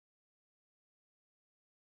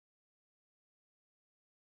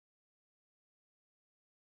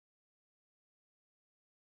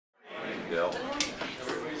Dell.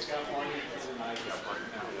 Everybody's got one in my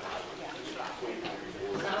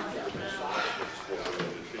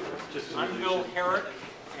I'm Bill Herrick,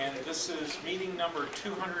 and this is meeting number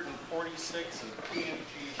 246 of PMG.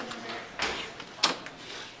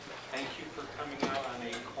 Thank you for coming out on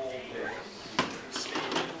a cold day. Stay in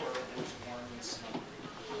where it was warm and snowy.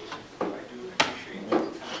 I do appreciate you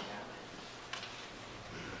coming out.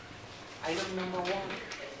 Item number 1.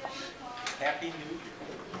 Happy New Year.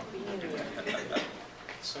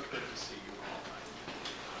 So good to see you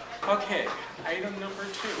all. Okay, item number 2.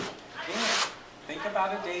 Dan, think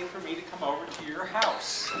about a day for me to come over to your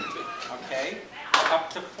house. Okay? Up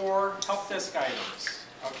to 4 help desk items.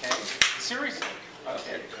 Okay? Seriously.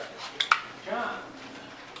 Okay. John.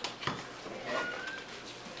 Okay.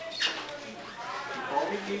 Before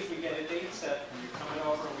we leave, we get a date set, and you're coming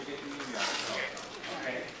over and we get the email.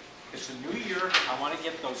 Okay? It's a new year. I want to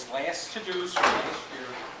get those last to-dos from last year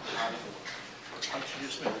out of the way. Why don't you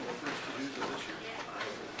just make the first to-dos of this year?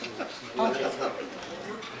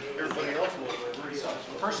 Everybody else will.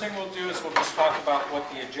 First thing we'll do is we'll just talk about what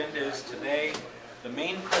the agenda is today. The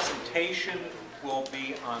main presentation will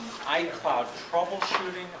be on iCloud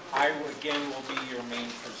troubleshooting. I, again, will be your main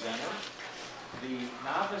presenter. The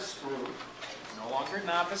novice group, no longer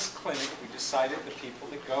novice clinic, we decided the people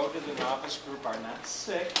that go to the novice group are not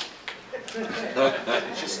sick.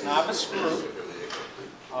 It's just novice group.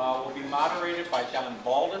 Will be moderated by Don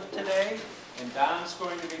Baldiff today. And Don's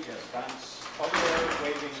going to be here. Don's over there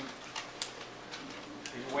waving.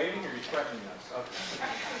 Are you waving or are you threatening us?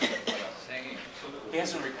 Okay. Singing. He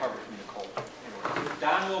hasn't recovered from the cold. Anyway,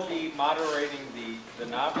 Don will be moderating the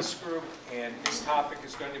novice group, and his topic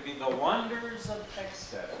is going to be the wonders of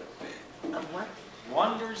text edit. Of what?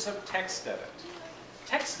 Wonders of text edit.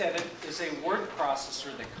 Text edit is a word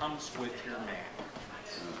processor that comes with your Mac.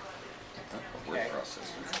 Word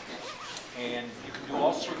processor. And you can do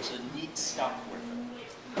all sorts of neat stuff with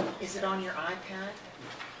it. Is it on your iPad?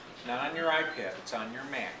 Not on your iPad, it's on your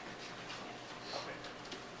Mac.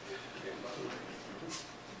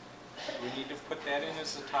 We need to put that in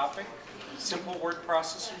as a topic. Simple word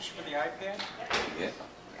processors for the iPad? Yeah.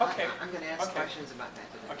 Okay. I'm going to ask questions about that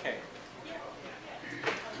today.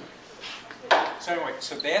 Okay. So anyway,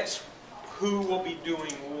 so that's who will be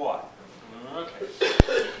doing what. Okay.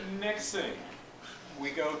 Next thing. We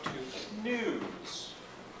go to news.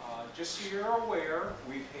 Just so you're aware,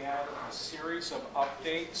 we've had a series of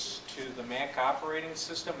updates to the Mac operating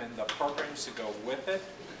system and the programs that go with it.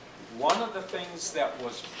 One of the things that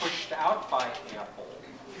was pushed out by Apple,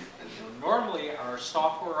 normally our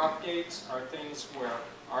software updates are things where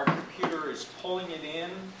our computer is pulling it in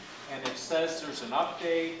and it says there's an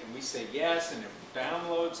update and we say yes and it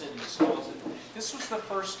downloads it and installs it. This was the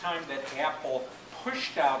first time that Apple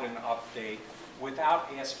pushed out an update without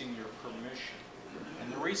asking your permission.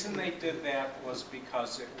 And the reason they did that was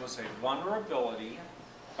because it was a vulnerability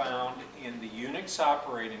found in the Unix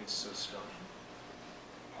operating system.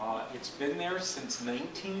 It's been there since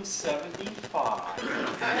 1975.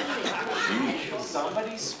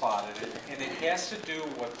 Somebody spotted it, and it has to do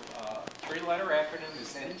with a 3-letter acronym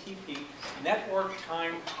is NTP, Network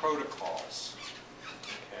Time Protocols.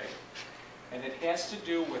 Okay? And it has to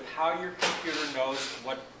do with how your computer knows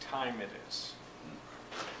what time it is.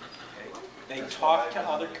 They talk to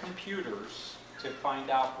other computers to find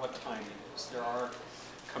out what time it is. There are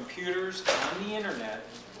computers on the internet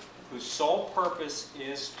whose sole purpose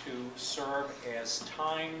is to serve as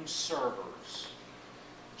time servers.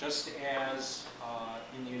 Just as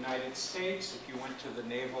in the United States, if you went to the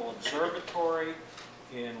Naval Observatory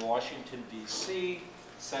in Washington, D.C.,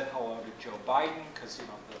 said hello to Joe Biden, because you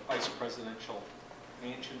know the vice presidential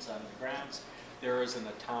mansion's on the grounds, there is an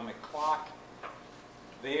atomic clock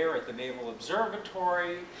there at the Naval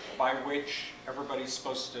Observatory by which everybody's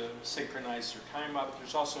supposed to synchronize their time up.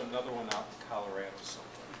 There's also another one out in Colorado somewhere.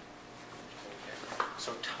 Okay.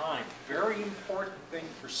 So time, very important thing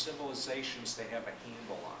for civilizations to have a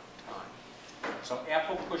handle on time. So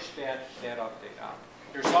Apple pushed that update out.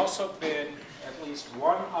 There's also been at least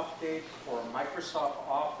one update for Microsoft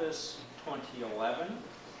Office 2011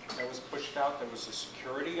 that was pushed out. That was a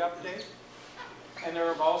security update. And there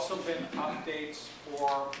have also been updates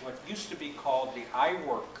for what used to be called the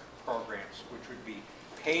iWork programs, which would be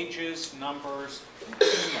Pages, Numbers, and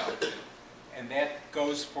Keynote. And that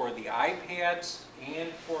goes for the iPads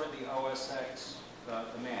and for the OS X,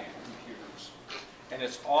 the Mac computers. And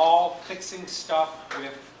it's all fixing stuff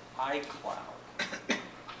with iCloud,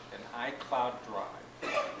 an iCloud drive,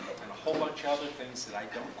 and a whole bunch of other things that I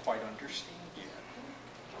don't quite understand yet.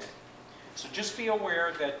 So just be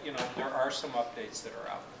aware that, you know, there are some updates that are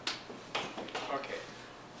out there. Okay.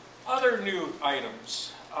 Other new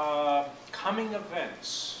items, coming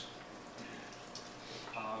events.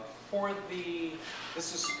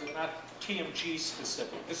 This is not TMG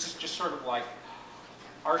specific, this is just sort of like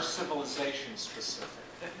our civilization specific.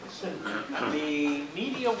 The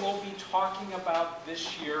media will be talking about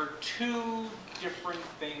this year 2 different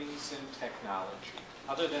things in technology,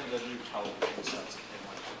 other than the new television sets that they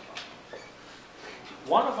want to talk about.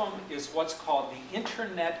 One of them is what's called the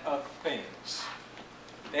Internet of Things.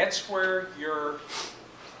 That's where your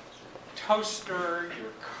toaster,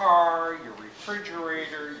 your car, your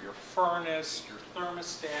refrigerator, your furnace, your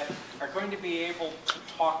thermostat are going to be able to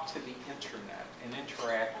talk to the internet and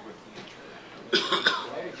interact with the internet.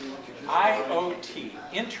 IoT,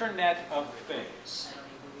 Internet of Things.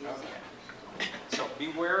 Okay. So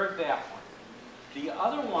beware of that one. The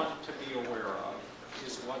other one to be aware of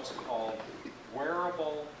is what's called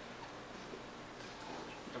wearable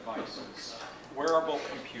devices, wearable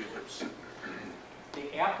computers.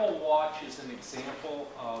 The Apple Watch is an example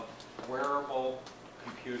of wearable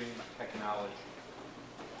computing technology.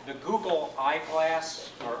 The Google iGlass,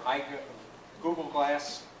 or Google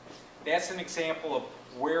Glass, that's an example of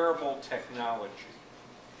wearable technology.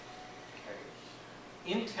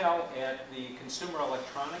 Okay. Intel at the Consumer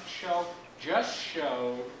Electronics Show just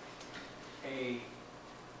showed a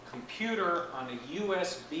computer on a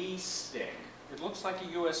USB stick. It looks like a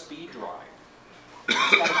USB drive.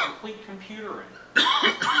 It's got a complete computer in it.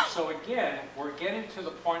 So again, we're getting to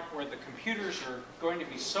the point where the computers are going to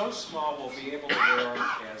be so small we'll be able to wear them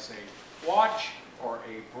as a watch or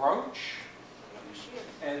a brooch.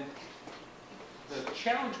 And the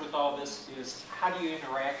challenge with all this is how do you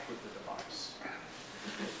interact with the device?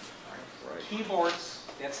 Right. Keyboards,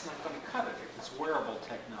 that's not going to cut it if it's wearable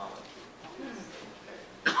technology.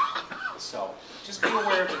 So just be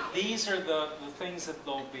aware that these are the things that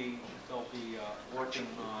they'll be working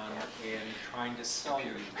on and trying to sell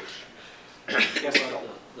you this. Yes, Bill?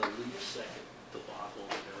 The leap second debacle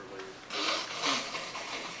that everybody.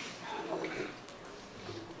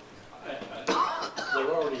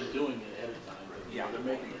 They're already doing it ahead of time, but Yeah. they're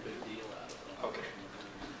making a big deal out of it. Okay.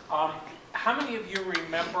 How many of you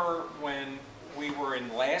remember when we were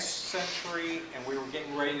in last century and we were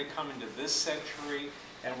getting ready to come into this century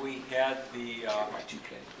and we had the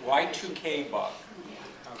Y2K bug?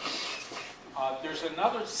 Okay. There's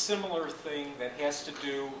another similar thing that has to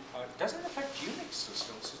do, doesn't affect Unix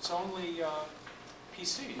systems, it's only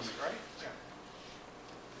PCs, right? Yeah.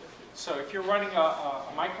 So if you're running a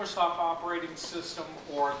Microsoft operating system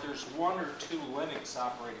or there's 1 or 2 Linux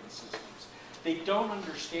operating systems, they don't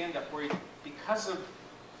understand that because of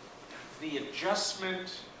the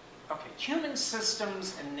adjustment, okay, human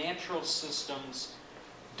systems and natural systems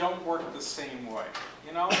don't work the same way.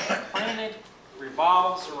 You know, the planet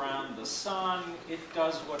revolves around the sun, it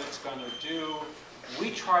does what it's going to do. We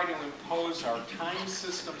try to impose our time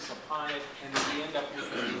systems upon it, and we end up with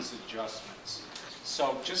these adjustments.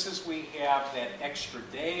 So just as we have that extra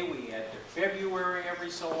day, we add to February every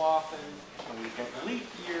so often, and we have leap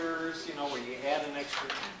years, you know, where you add an extra,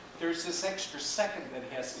 there's this extra second that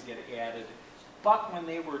has to get added. But when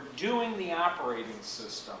they were doing the operating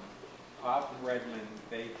system, up in Redmond,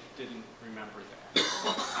 they didn't remember that.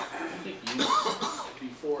 I think Unix,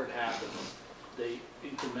 before it happened, they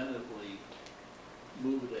incrementally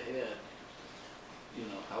moved ahead, you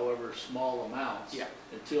know, however small amounts, Yeah.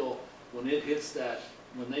 until when it hits that,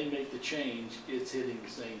 when they make the change, it's hitting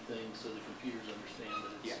the same thing, so the computers understand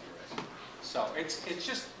that it's Yeah. correct. So it's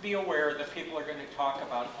just be aware that people are going to talk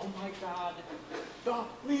about, oh my God, the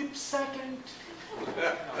leap second.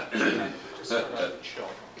 Just sort of chill.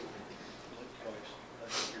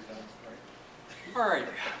 All right.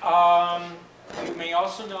 You may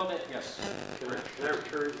also know that, yes. Can I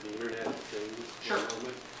return to the Internet of Things for a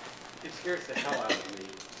moment? It scares the hell out of me,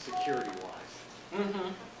 security-wise.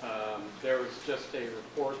 Mm-hmm. There was just a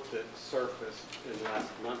report that surfaced in the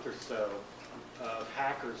last month or so of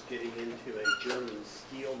hackers getting into a German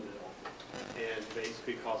steel mill and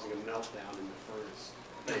basically causing a meltdown in the furnace.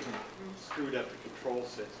 They screwed up the control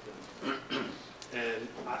system. And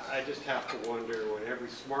I just have to wonder, when every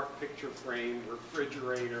smart picture frame,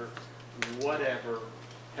 refrigerator, whatever,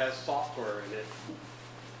 has software in it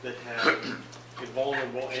that has a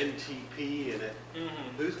vulnerable NTP in it,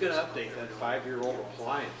 who's going to update that 5-year-old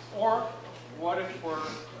appliance? Or what if we're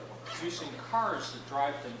using cars that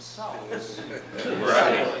drive themselves?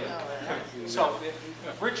 Right. So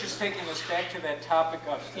Rich is taking us back to that topic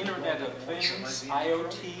of Internet of Things,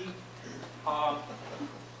 IoT.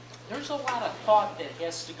 there's a lot of thought that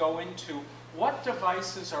has to go into what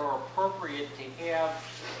devices are appropriate to have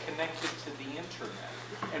connected to the internet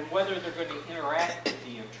and whether they're going to interact with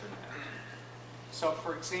the internet. So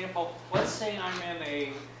for example, let's say I'm in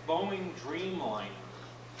a Boeing Dreamliner.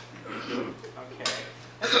 Okay,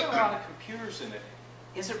 that's got a lot of computers in it.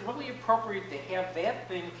 Is it really appropriate to have that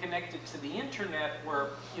thing connected to the internet where,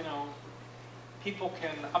 you know, people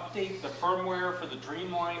can update the firmware for the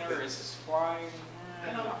Dreamliner as it's flying?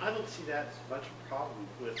 I don't see that as much of a problem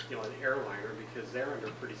with, you know, an airliner because they're under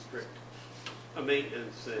pretty strict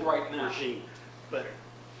maintenance and Right now. regime. But,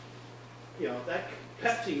 you know, that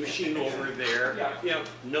Pepsi machine over there, Yeah. you know,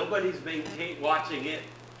 nobody's watching it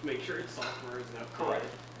to make sure its software is not Correct.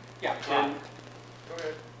 Yeah. And, Go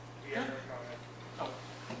ahead. You have no comment.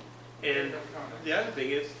 and the other thing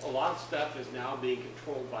is, a lot of stuff is now being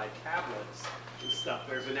controlled by tablets and stuff.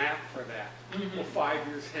 There's an app for that. Mhm. Well, 5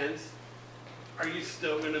 years hence, are you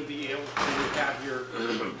still going to be able to have your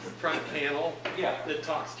front panel Yeah. that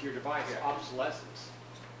talks to your device? Yeah. Obsolescence.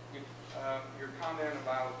 Your comment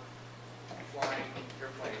about flying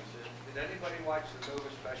airplanes. Did anybody watch the Nova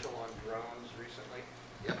special on drones recently?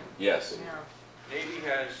 Yes. Navy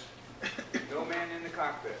has no man in the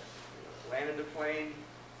cockpit. Landed the plane,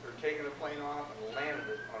 or taken the plane off and landed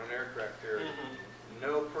it on an aircraft carrier. Mhm.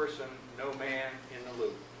 No person, no man in the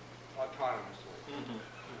loop, autonomously. Mhm.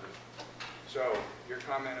 So your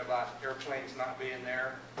comment about airplanes not being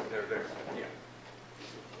there, they're there. Yeah.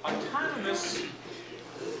 Autonomous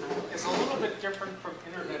is a little bit different from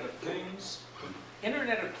Internet of Things.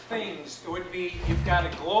 Internet of Things, it would be, you've got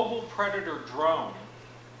a global predator drone,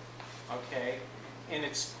 okay, and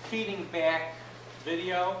it's feeding back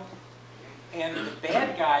video, and the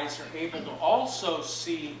bad guys are able to also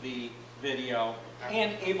see the video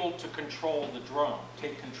and able to control the drone,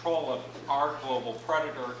 take control of our global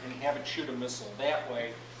predator and have it shoot a missile that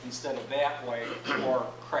way instead of that way, or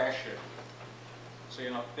crash it. So,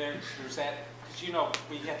 you know, there's that, because, you know,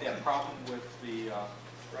 we had that problem with the,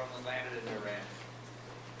 Drone landed in Iran.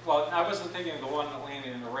 well, I wasn't thinking of the one that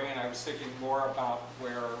landed in Iran. I was thinking more about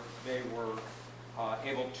where they were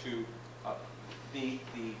able to, the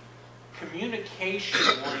communication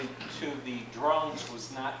link to the drones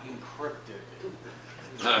was not encrypted.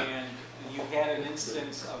 And you had an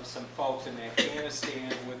instance of some folks in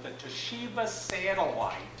Afghanistan with a Toshiba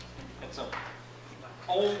satellite. It's a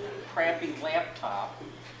old crappy laptop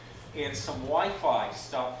and some Wi-Fi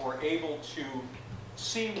stuff were able to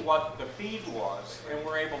see what the feed was and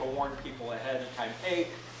were able to warn people ahead of time, hey,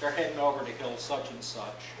 they're heading over to hill such and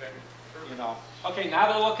such. You know, okay,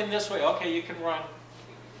 now they're looking this way, okay, you can run.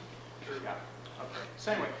 Yeah. Okay.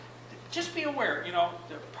 So anyway, just be aware, you know,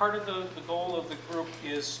 part of the goal of the group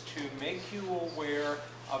is to make you aware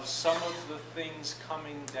of some of the things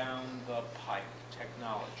coming down the pipe,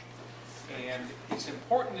 technology. And it's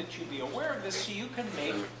important that you be aware of this so you can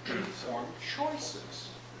make informed choices.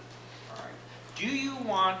 All right. Do you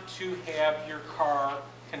want to have your car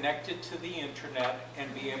connected to the internet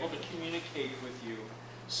and be able to communicate with you?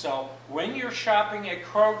 So when you're shopping at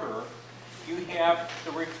Kroger, you have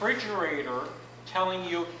the refrigerator telling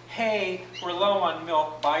you, hey, we're low on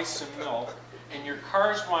milk, buy some milk. And your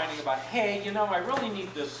car's whining about, hey, you know, I really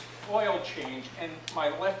need this oil change and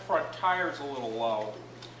my left front tire's a little low.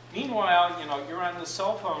 Meanwhile, you know, you're on the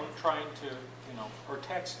cell phone trying to, you know, or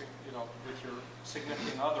texting, you know, with your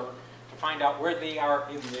significant other to find out where they are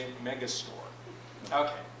in the mega store.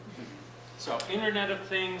 Okay. So Internet of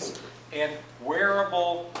Things and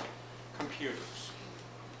wearable computers.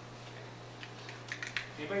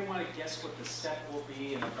 Anybody want to guess what the step will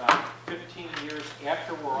be in about 15 years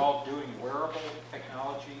after we're all doing wearable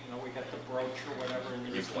technology? You know, we got the brooch or whatever, and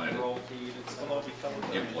you just Implanted. roll feed. It's Implanted.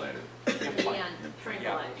 implant.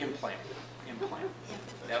 Yeah, implant. Implant.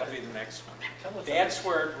 That'll be the next one. That's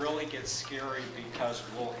where it really gets scary because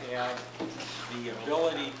we'll have the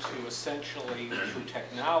ability to essentially, through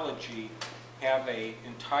technology, have an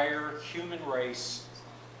entire human race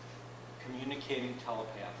communicating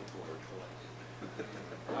telepathically.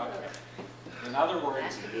 Okay. In other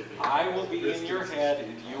words, I will be in your head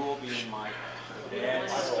and you will be in my head.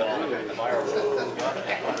 That's okay.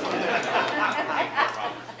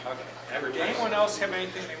 Did anyone else have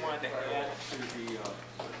anything they wanted to add to the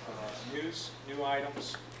new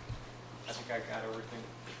items? I think I got everything.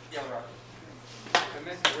 Yeah, Rob. I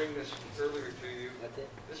meant to bring this earlier to you.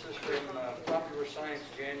 This is from Popular Science,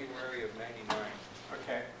 January of '99.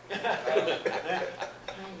 Okay.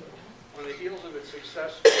 On the heels of its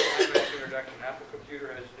successful iMac introduction, Apple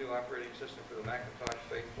Computer has a new operating system for the Macintosh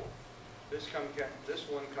faithful. This one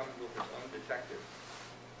comes with its own detective,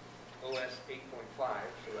 OS 8.5,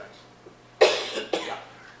 so that's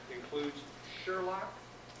includes Sherlock.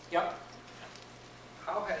 Yep.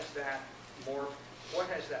 How has that morphed, what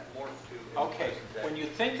has that morphed to in the Okay, present day? when you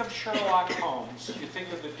think of Sherlock Holmes, you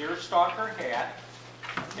think of the deerstalker hat,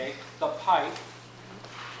 okay, the pipe,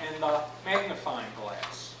 and the magnifying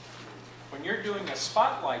glass. When you're doing a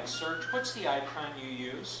spotlight search, what's the icon you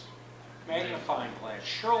use? Magnifying glass.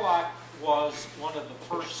 Sherlock was one of the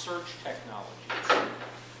first search technologies.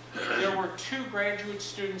 There were 2 graduate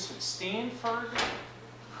students at Stanford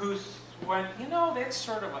who went, you know, that's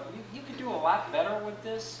sort of a, you could do a lot better with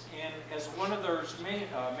this. And as one of their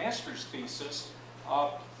master's thesis,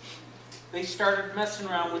 they started messing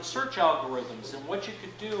around with search algorithms and what you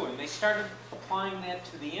could do, and they started applying that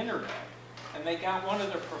to the internet. And they got one of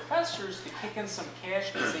their professors to kick in some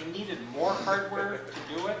cash because they needed more hardware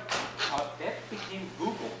to do it. That became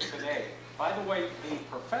Google today. By the way, the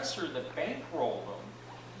professor that bankrolled them,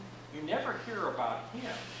 you never hear about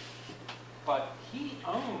him, but he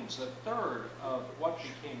owns a third of what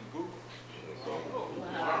became Google.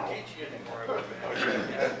 I can't teach you anymore about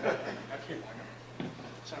that.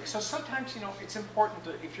 So sometimes, you know, it's important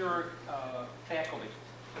to, if you're faculty,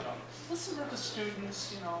 you know, listen to the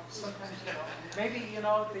students, you know, sometimes, you know, maybe, you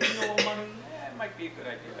know, they need a little money, it might be a good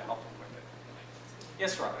idea to help them with it.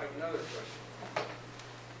 Yes, Rob? I have another question.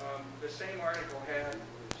 The same article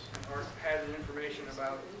had an information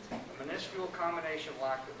about a minuscule combination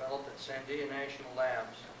lock developed at Sandia National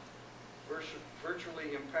Labs,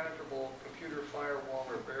 virtually impenetrable computer firewall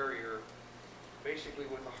or barrier, basically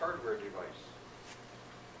with a hardware device.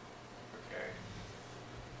 Okay.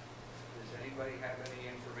 Does anybody have any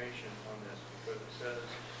information on this? Because it says,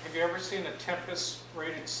 Have you ever seen a Tempest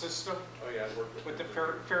rated system oh yeah, I worked with the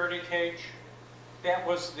them. Faraday cage? That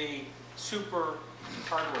was the super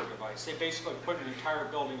hardware device. They basically put an entire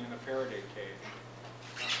building in a Faraday cage.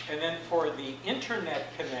 And then for the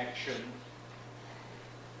internet connection,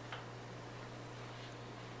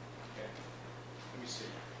 okay, let me see.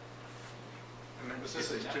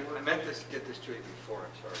 I meant to get this to you before,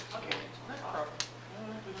 I'm sorry. Okay, no problem.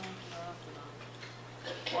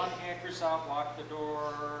 One hackers out, lock the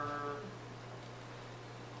door.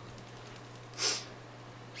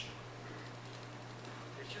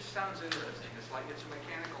 It just sounds interesting. It's like it's a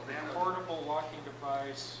mechanical damage. Portable locking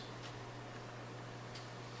device.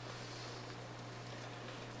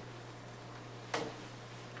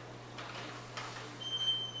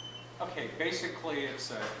 Okay, basically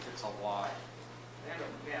it's a lie.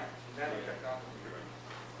 Nanotechnology.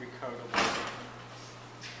 Recodable.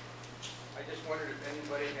 I just wondered if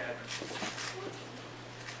anybody had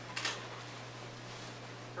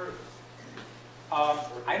heard of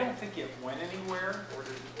it, I don't think it went anywhere.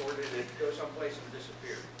 or did it go someplace and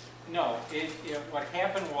disappear? No, what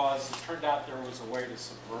happened was, it turned out there was a way to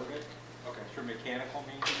subvert it Okay. through mechanical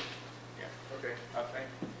means. Yeah. Okay. Okay.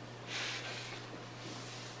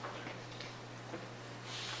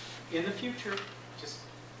 In the future, just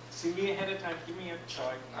see me ahead of time, give me a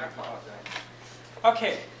try. I apologize.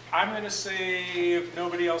 Okay, I'm going to say if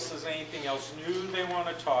nobody else has anything else new they want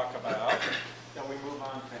to talk about, then we move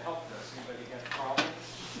on to help desk. Anybody got problems?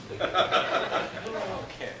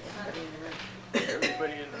 Okay.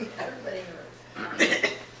 Everybody in the... Everybody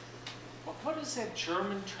heard. Well, what is that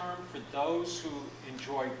German term for those who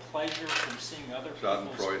enjoy pleasure from seeing other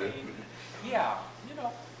people's Schadenfreude. pain? Yeah, you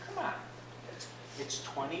know, come on. It's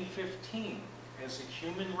 2015. As a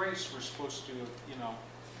human race, we're supposed to, you know,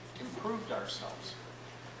 improved ourselves.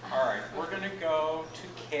 All right, we're going to go to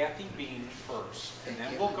Kathy Bean first, and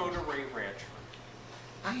then we'll go to Ray Ratchford.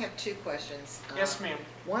 I have 2 questions. Yes, ma'am.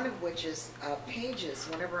 One of which is Pages.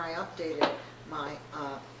 Whenever I updated my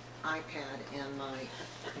iPad and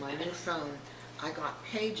my new phone, I got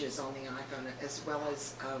Pages on the iPhone, as well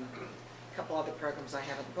as a couple other programs I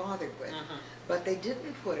haven't bothered with. But they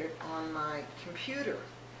didn't put it on my computer,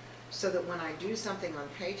 so that when I do something on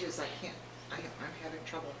Pages, I'm having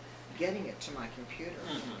trouble getting it to my computer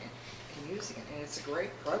and using it. And it's a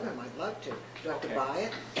great program. I'd love to. Do I have to buy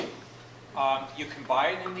it? You can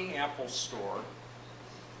buy it in the Apple Store.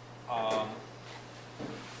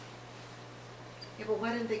 Yeah, but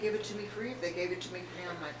why didn't they give it to me free? If they gave it to me free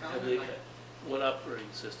on my phone. Have they, what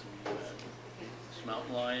operating system you have?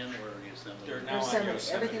 Mountain Lion or Yosemite? They're now on Yosemite.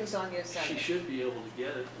 Yosemite. Everything's on She Yosemite. should be able to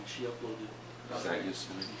get it when she uploaded. Is that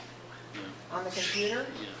Yosemite? Yeah, On the computer?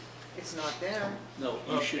 yeah. It's not there. No,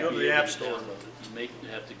 Well, you should go to be the able App to Store. download it. You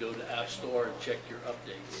have to go to App Store and check your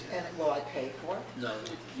updates. And will I pay for it? No,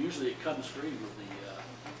 usually it comes free with the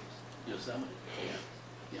Yosemite.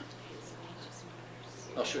 Yeah.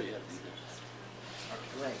 I'll show you how to do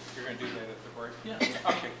that. Right. You're going to do that at the break? Yeah.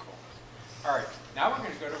 Okay, cool. All right, now we're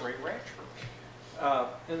going to go to Ray Ratchford.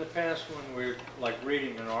 In the past, when we're like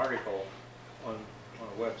reading an article on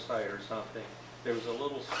a website or something, there was a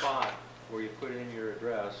little spot where you put in your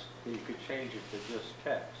address, that you could change it to just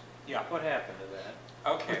text. Yeah. What happened to that?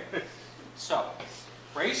 Okay, so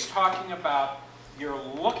Ray's talking about you're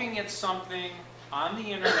looking at something on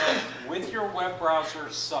the internet with your web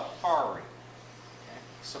browser Safari. Okay?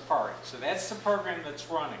 Safari. So that's the program that's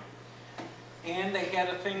running. And they had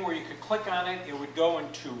a thing where you could click on it, it would go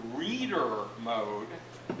into reader mode.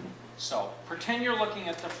 So pretend you're looking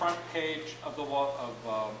at the front page of the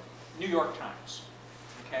New York Times.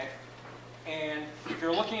 Okay? And if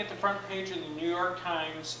you're looking at the front page of the New York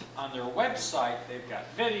Times on their website, they've got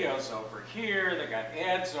videos over here, they've got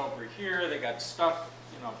ads over here, they got stuff,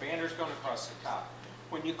 you know, banners going across the top.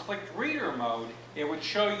 When you clicked reader mode, it would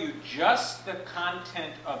show you just the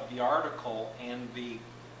content of the article and the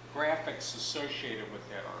graphics associated with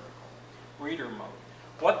that article. Reader mode.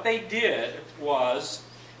 What they did was,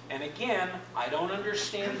 and again, I don't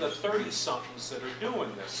understand the 30-somethings that are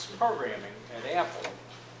doing this programming at Apple,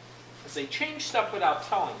 is they change stuff without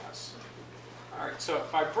telling us. All right, so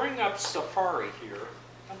if I bring up Safari here,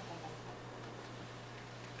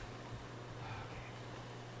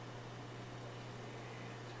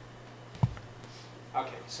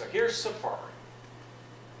 okay, so here's Safari,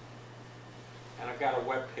 and I've got a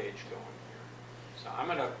web page going here. So I'm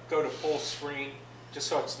going to go to full screen, just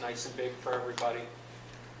so it's nice and big for everybody.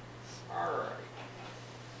 All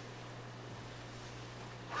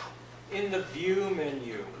right. In the View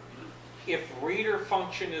menu, if reader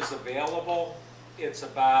function is available, it's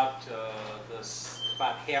about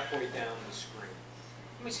about halfway down the screen.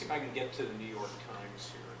 Let me see if I can get to the New York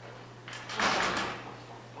Times here.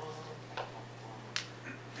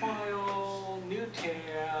 File, new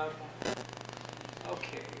tab.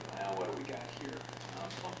 Okay, well, what do we got here?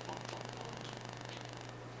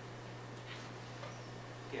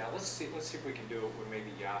 Yeah, let's see if we can do it with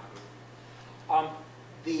maybe Yahoo.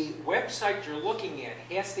 The website you're looking at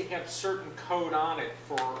has to have certain code on it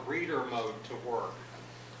for reader mode to work.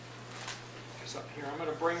 So here, I'm going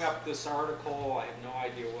to bring up this article. I have no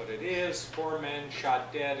idea what it is. 4 men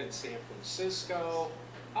shot dead in San Francisco.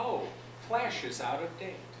 Oh, Flash is out of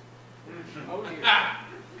date. Oh dear.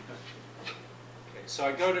 Okay, so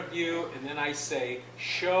I go to View, and then I say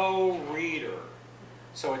Show Reader.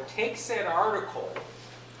 So it takes that article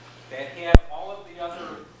that had all of the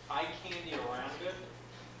other eye candy around it,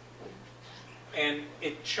 and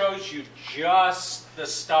it shows you just the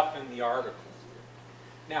stuff in the article.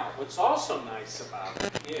 Now, what's also nice about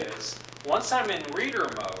it is, once I'm in reader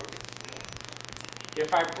mode,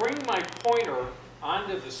 if I bring my pointer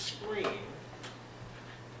onto the screen,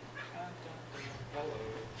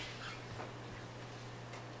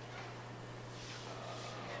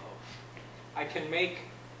 I can make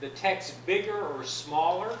the text bigger or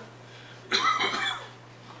smaller.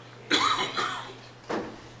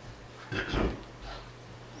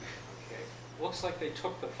 Looks like they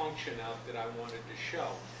took the function out that I wanted to show.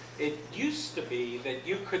 It used to be that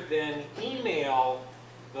you could then email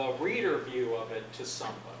the reader view of it to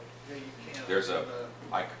somebody. Yeah, you can't. There's a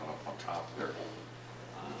icon up on top there,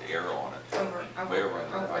 the arrow on it. Way over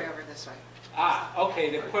on the right. over this way. Ah,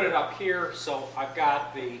 okay, they put it up here, so I've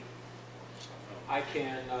got the, I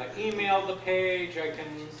can email the page, I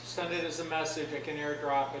can send it as a message, I can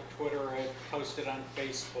airdrop it, Twitter it, post it on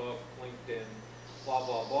Facebook, LinkedIn, blah,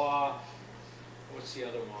 blah, blah. What's the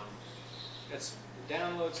other one? That's the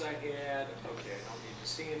downloads I had. Okay, I don't need to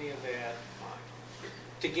see any of that. Fine.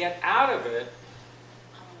 To get out of it,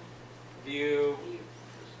 View,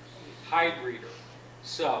 hide reader.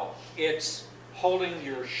 So it's holding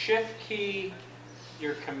your Shift key,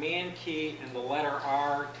 your Command key, and the letter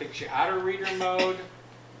R takes you out of reader mode.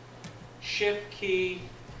 Shift key,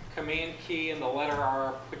 Command key, and the letter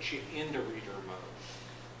R puts you into reader mode.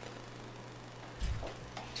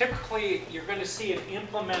 Typically, you're going to see it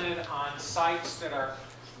implemented on sites that are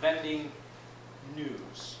vending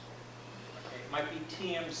news. Okay, it might be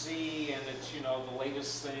TMZ, and it's, you know, the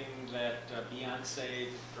latest thing that Beyonce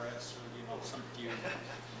dress, or, you know, some few.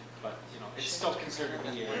 But, you know, it's still considered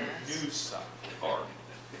to be a news site. Or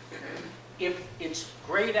if it's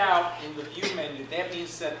grayed out in the View menu, that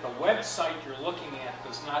means that the website you're looking at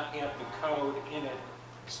does not have the code in it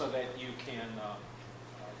so that you can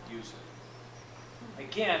use it.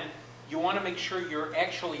 Again, you want to make sure you're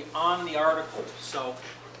actually on the article. So,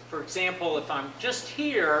 for example, if I'm just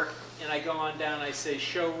here and I go on down and I say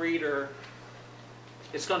Show Reader,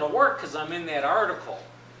 it's going to work because I'm in that article.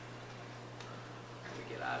 Let me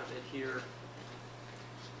get out of it here.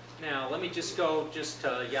 Now, let me just go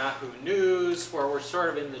to Yahoo News, where we're sort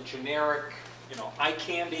of in the generic, you know, eye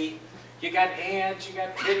candy. You got ads, you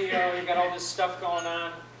got video, you got all this stuff going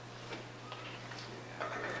on.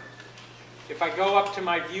 If I go up to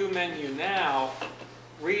my view menu now,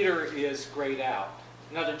 Reader is grayed out.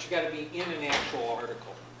 In other words, you got to be in an actual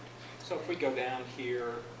article. So if we go down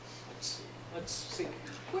here, let's see.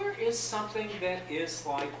 Where is something that is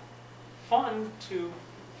like fun to?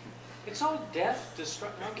 It's all death,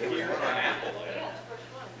 destruction. Okay.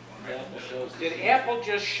 Did Apple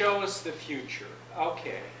just show us the future?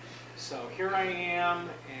 Okay. So here I am,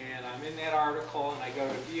 and I'm in that article, and I go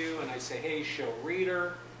to View, and I say, hey, show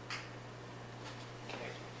Reader. Okay.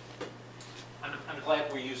 I'm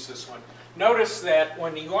glad we use this one. Notice that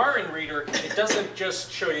when you are in Reader, it doesn't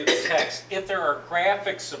just show you the text. If there are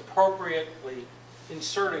graphics appropriately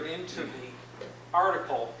inserted into the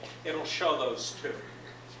article, it'll show those too.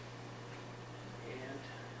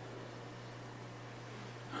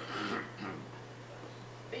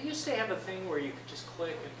 They used to have a thing where you could just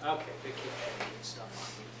click and, okay, they keep changing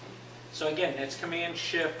stuff on you. So again, that's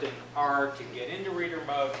Command-Shift and R to get into Reader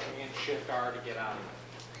mode, Command-Shift-R to get out of it.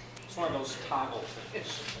 It's one of those toggle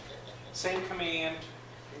things. Same command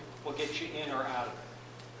will get you in or out of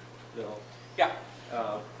it. Bill, Yeah.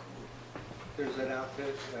 there's an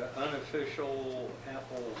outfit, unofficial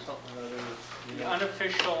Apple something or other. The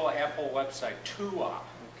unofficial Apple website, TUAW.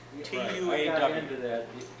 T-U-A-W. I got into that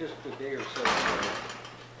just a day or so ago,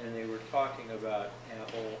 and they were talking about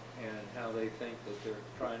Apple and how they think that they're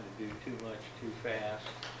trying to do too much too fast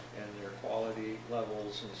and their quality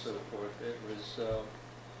levels and so forth. It was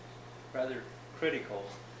rather critical.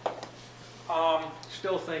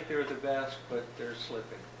 Still think they're the best, but they're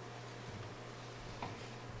slipping.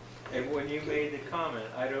 And when you made the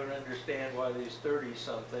comment, I don't understand why these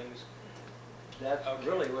 30-somethings, that's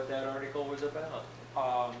really what that article was about.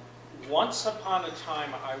 Once upon a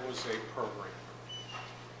time, I was a programmer.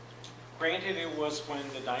 Granted, it was when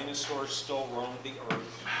the dinosaurs still roamed the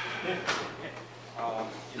earth.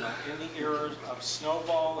 You know, in the era of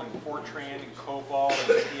Snowball and Fortran and COBOL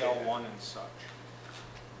and PL1 and such.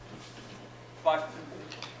 But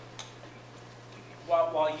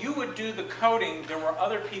while you would do the coding, there were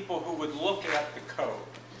other people who would look at the code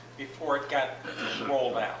before it got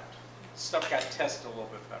rolled out. Stuff got tested a little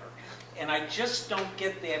bit better. And I just don't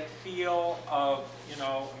get that feel of, you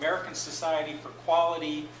know, American Society for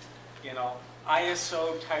Quality, you know,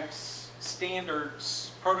 ISO type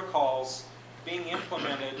standards, protocols being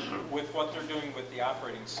implemented with what they're doing with the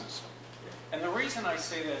operating system. And the reason I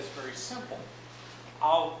say that is very simple.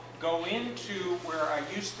 I'll go into where I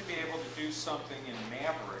used to be able to do something in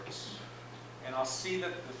Mavericks, and I'll see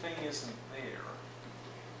that the thing isn't there.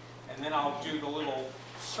 And then I'll do the little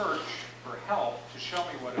search for help to show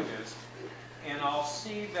me what it is. And I'll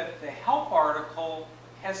see that the help article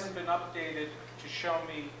hasn't been updated to show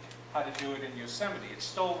me how to do it in Yosemite. It's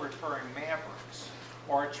still referring Mavericks,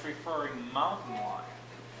 or it's referring Mountain Lion,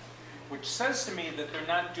 which says to me that they're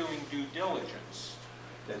not doing due diligence.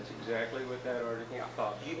 That's exactly what that article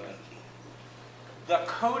talked about. The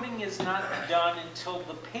coding is not done until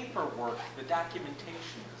the paperwork, the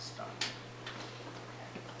documentation is done.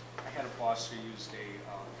 I had a boss who used a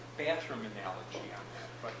bathroom analogy on that,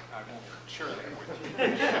 but I won't share that with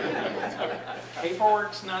you.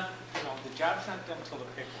 Paperwork's not, you know, the job's not done until the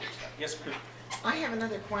paperwork's done. Yes, please. I have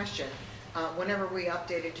another question. Whenever we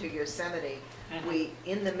updated to Yosemite,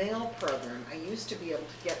 in the mail program, I used to be able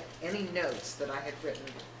to get any notes that I had written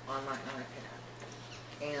on my iPad.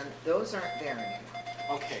 And those aren't there anymore.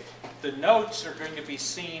 Okay, the notes are going to be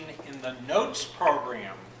seen in the notes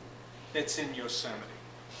program that's in Yosemite.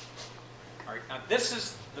 All right, now this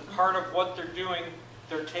is the part of what they're doing.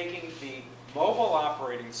 They're taking the mobile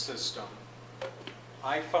operating system,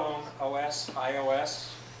 iPhone OS,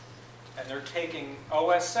 iOS, and they're taking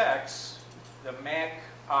OS X, the Mac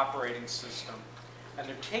operating system, and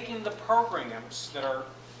they're taking the programs that are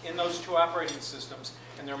in those two operating systems,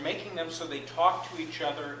 and they're making them so they talk to each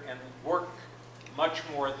other and work much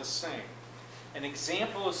more the same. An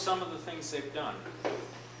example of some of the things they've done.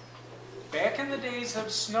 Back in the days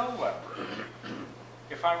of Snow Leopard,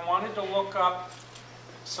 if I wanted to look up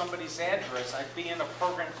somebody's address, I'd be in a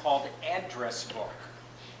program called Address Book.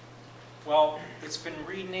 Well, it's been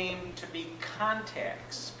renamed to be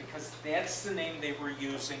Contacts because that's the name they were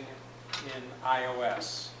using in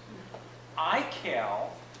iOS.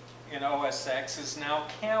 iCal in OS X is now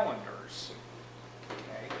Calendars.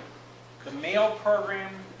 Okay? The mail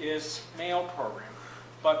program is Mail program.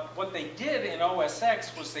 But what they did in OS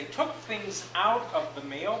X was they took things out of the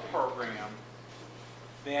mail program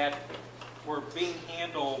that were being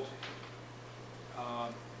handled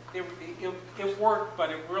it worked, but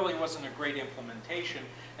it really wasn't a great implementation,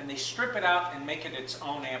 and they strip it out and make it its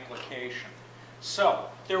own application. So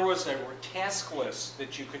there was a task list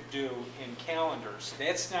that you could do in calendars.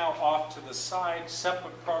 That's now off to the side,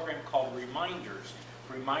 separate program called Reminders.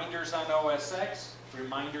 Reminders on OS X,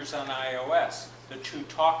 Reminders on iOS. The two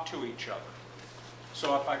talk to each other.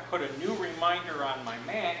 So if I put a new reminder on my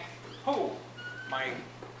Mac, oh, my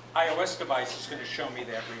iOS device is going to show me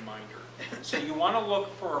that reminder. So you want to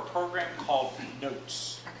look for a program called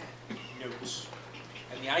Notes. Notes.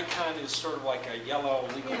 And the icon is sort of like a yellow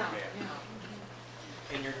legal pad.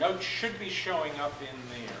 And your notes should be showing up in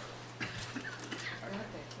there.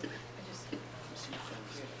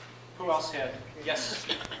 Who else had? Yes,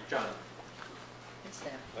 John.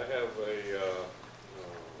 I have an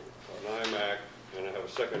iMac and I have a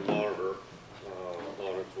second monitor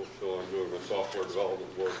on it, so I'm doing my software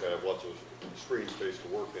development work. I have lots of screen space to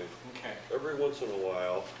work in. Okay. Every once in a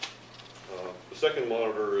while, the second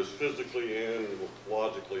monitor is physically and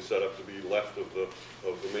logically set up to be left of the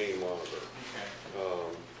main monitor. Okay.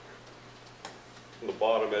 The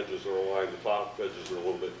bottom edges are aligned, the top edges are a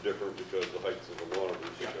little bit different because the heights of the monitors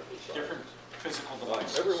are different sizes. Different physical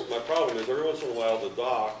devices. My problem is every once in a while the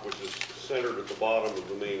dock, which is centered at the bottom of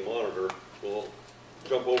the main monitor, will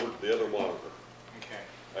jump over to the other monitor. Okay.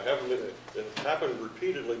 I haven't been, it happened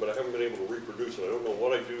repeatedly, but I haven't been able to reproduce it. I don't know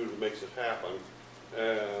what I do that makes it happen.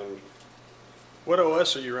 And What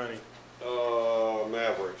OS are you running?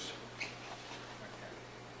 Mavericks.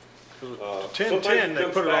 1010, they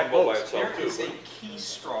put it on both. There is a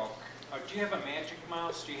keystroke. Do you have a Magic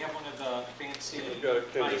Mouse? Do you have one of the fancy I've got a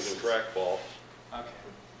Kensington trackball. Okay.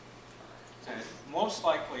 So most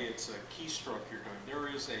likely it's a keystroke you're doing. There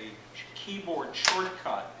is a keyboard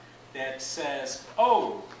shortcut that says,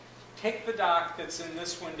 oh, take the dock that's in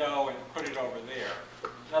this window and put it over there.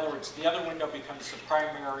 In other words, the other window becomes the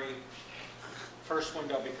primary, first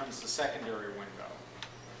window becomes the secondary window.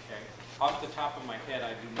 Okay. Off the top of my head,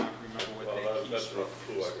 I do not remember what that That's keystroke not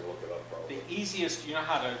clue. I is. can look it up probably. The easiest, you know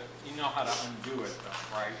how to undo it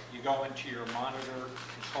though, right? You go into your monitor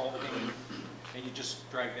control pane and you just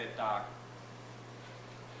drag that dock.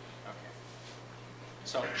 Okay.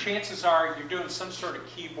 So chances are you're doing some sort of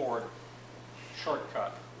keyboard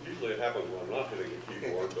shortcut. Usually it happens when I'm not hitting the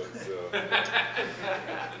keyboard, but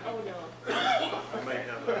Oh, no.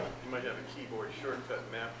 You might have a keyboard shortcut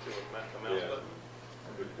mapped to a mouse yeah, button.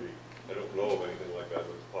 could be. I don't know of anything like that,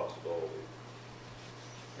 but it's a possibility.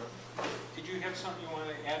 Did you have something you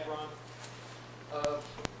wanted to add, Ron?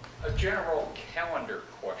 A general calendar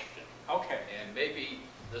question, Okay. and maybe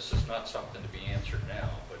this is not something to be answered now,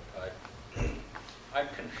 but I'm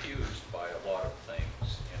confused by a lot of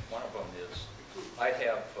things, and one of them is I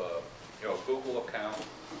have a Google account,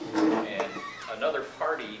 and another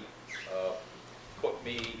party put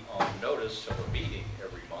me on notice of a meeting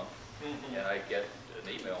every month, and I get an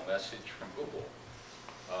email message from Google.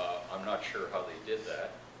 I'm not sure how they did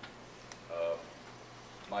that.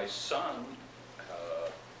 My son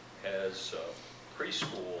has a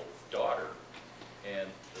preschool daughter, and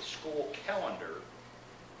the school calendar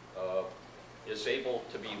is able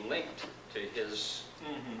to be linked to his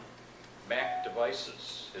Mac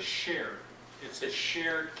devices. It's shared. It's a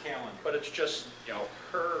shared calendar. But it's just,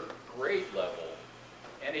 her grade level,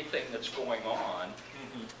 anything that's going on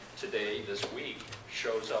today, this week,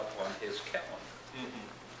 shows up on his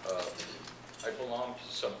calendar. I belong to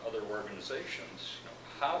some other organizations.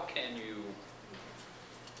 How can you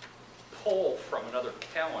pull from another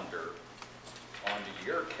calendar onto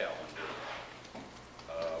your calendar?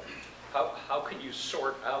 How can you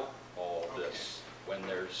sort out all of this when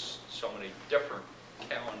there's so many different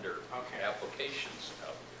calendar applications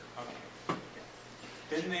out there?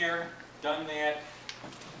 Been there, done that.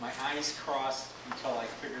 My eyes crossed until I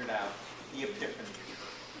figured out the epiphany.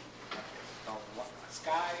 The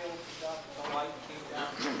sky opened up, the light came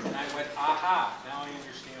down, and I went, aha, now I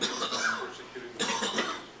understand what's going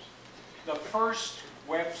on. The first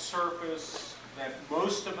web surface that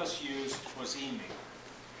most of us used was email.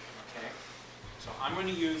 Okay? So I'm going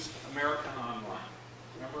to use American Online.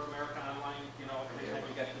 Remember American Online? Every time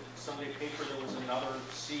you got the Sunday paper, there was another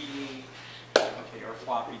CD, or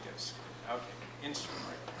floppy disk. Okay, instant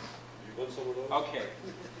right there. You want some of those? Okay.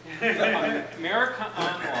 America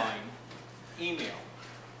Online email.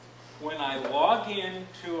 When I log in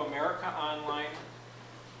to America Online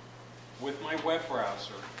with my web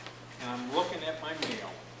browser, and I'm looking at my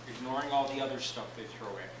mail, ignoring all the other stuff they throw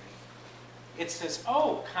at me, it says,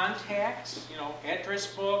 oh, contacts, address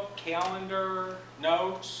book, calendar,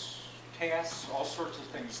 notes, tasks, all sorts of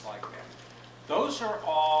things like that. Those are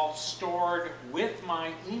all stored with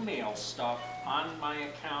my email stuff on my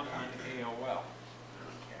account on AOL.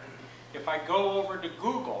 If I go over to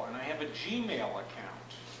Google and I have a Gmail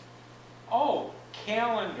account, oh,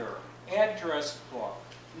 calendar, address book,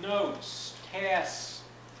 notes, tasks,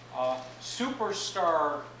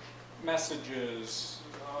 superstar messages,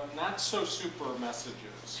 not so super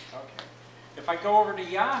messages. Okay. If I go over to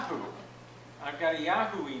Yahoo, I've got a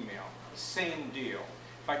Yahoo email, same deal.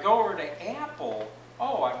 If I go over to Apple,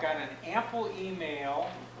 oh, I've got an Apple email.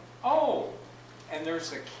 Oh, and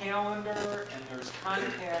there's a calendar and there's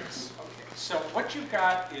contacts. Okay, so what you've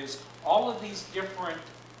got is all of these different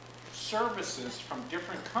services from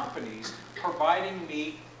different companies providing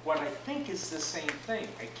me what I think is the same thing,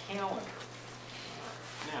 a calendar.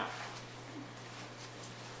 Now,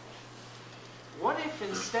 what if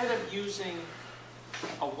instead of using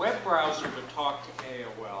a web browser to talk to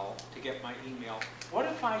AOL to get my email, what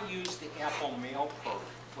if I use the Apple Mail program,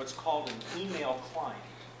 what's called an email client?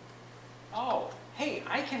 Oh, hey,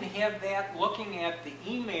 I can have that looking at the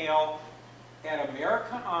email at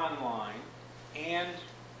America Online and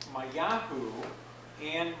my Yahoo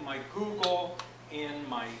and my Google and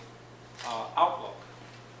my Outlook.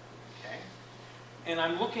 Okay? And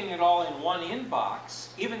I'm looking at all in one inbox,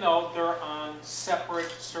 even though they're on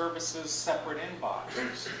separate services, separate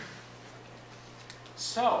inboxes.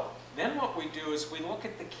 So, then what we do is we look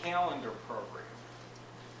at the calendar program.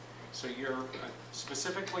 So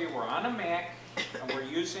specifically we're on a Mac, and we're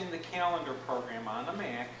using the calendar program on a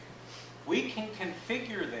Mac. We can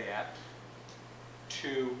configure that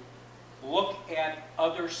to look at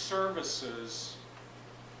other services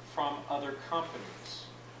from other companies.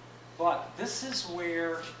 But this is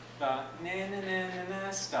where the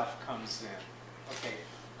na-na-na-na-na stuff comes in. Okay,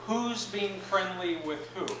 who's being friendly with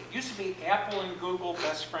who? It used to be Apple and Google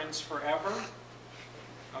best friends forever.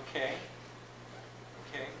 Okay.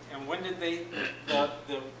 Okay, and when did the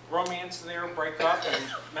romance there break up, and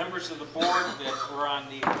members of the board that were on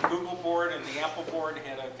the Google board and the Apple board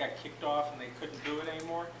got kicked off and they couldn't do it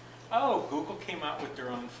anymore? Oh, Google came out with their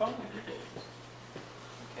own phone.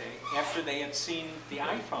 Okay, after they had seen the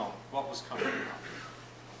iPhone, what was coming out.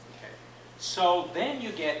 Okay, so then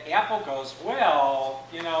you get Apple goes, well,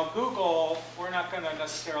 you know, Google, we're not going to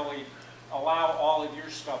necessarily allow all of your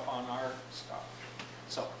stuff on our stuff.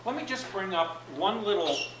 So let me just bring up one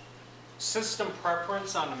little system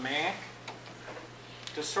preference on a Mac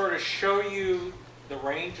to sort of show you the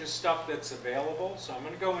range of stuff that's available. So I'm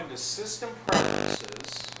going to go into System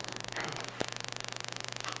Preferences.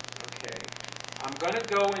 Okay. I'm going to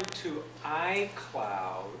go into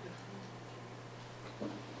iCloud.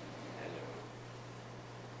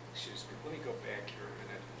 Excuse me. Let me go back here a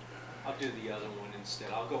minute. I'll do the other one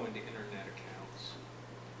instead. I'll go into Internet Accounts.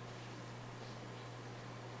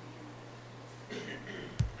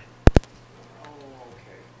 Oh,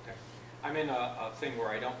 okay. I'm in a thing where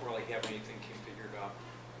I don't really have anything configured up.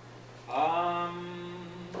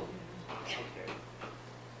 Okay.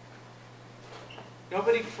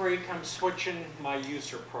 Nobody freak, I'm switching my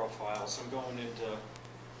user profiles. I'm going into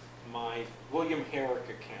my William Herrick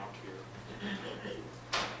account here.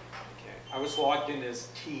 Okay. I was logged in as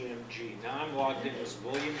TMG. Now I'm logged in as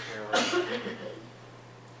William Herrick.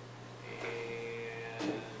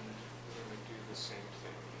 The same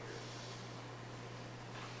thing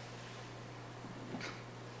here.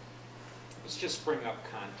 Let's just bring up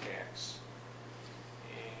contacts.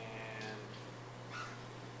 And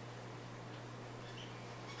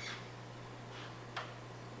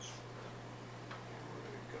we're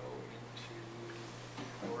going to go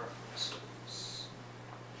into references.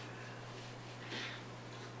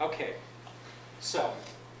 Okay, so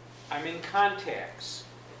I'm in contacts,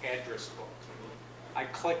 address book. I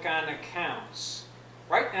click on accounts.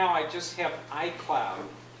 Right now I just have iCloud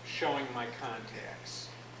showing my contacts.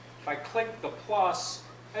 If I click the plus,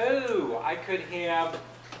 oh, I could have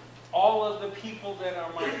all of the people that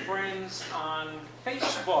are my friends on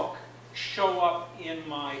Facebook show up in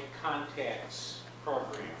my contacts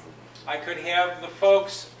program. I could have the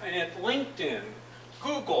folks at LinkedIn,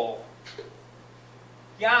 Google,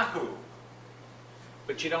 Yahoo,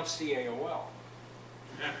 but you don't see AOL.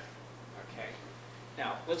 Okay.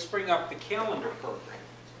 Now, let's bring up the calendar program.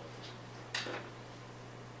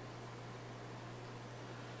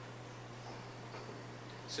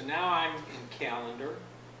 So now I'm in calendar.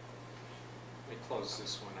 Let me close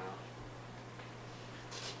this one out.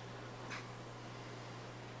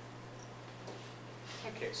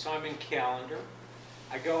 Okay, so I'm in calendar.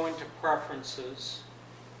 I go into preferences.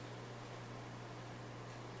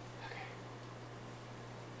 Okay.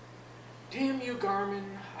 Damn you,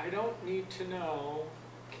 Garmin, I don't need to know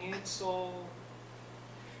cancel,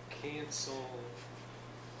 close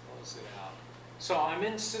it out. So I'm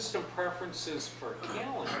in System Preferences for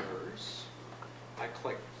calendars. I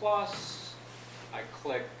click plus, I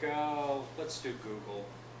click, let's do Google.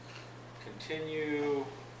 Continue,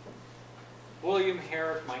 William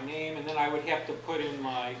Herrick, my name, and then I would have to put in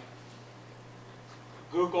my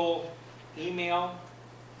Google email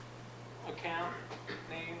account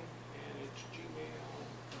name, and it's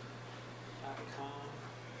gmail.com.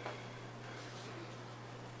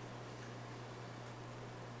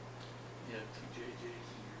 Yeah, TJJ.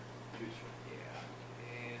 Yeah,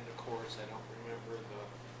 and of course I don't remember the.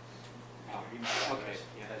 Oh, okay,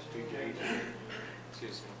 yeah, that's TJJ.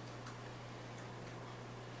 Excuse me.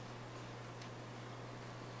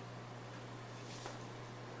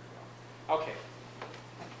 Okay.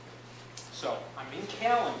 So I'm in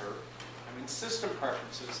Calendar, I'm in System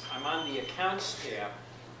Preferences, I'm on the Accounts tab.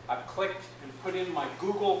 I've clicked and put in my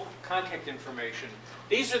Google contact information.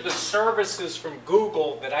 These are the services from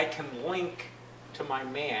Google that I can link to my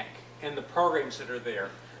Mac and the programs that are there.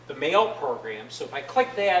 The Mail program, so if I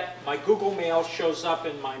click that, my Google Mail shows up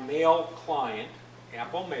in my Mail client,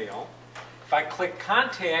 Apple Mail. If I click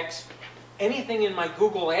Contacts, anything in my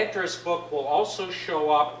Google address book will also show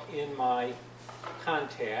up in my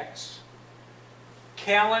Contacts.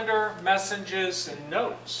 Calendar, Messages, and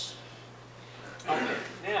Notes. Okay,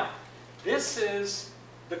 now, this is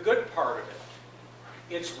the good part of it.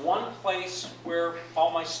 It's one place where all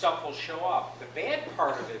my stuff will show up. The bad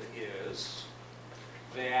part of it is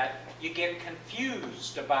that you get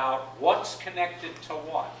confused about what's connected to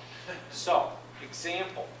what. So,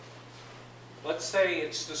 example. Let's say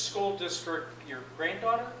it's the school district, your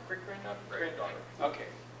granddaughter? Great-granddaughter? Granddaughter. Okay,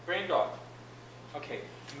 granddaughter. Okay,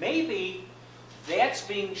 maybe that's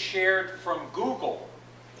being shared from Google.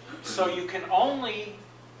 So you can only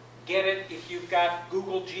get it if you've got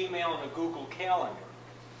Google Gmail and a Google Calendar.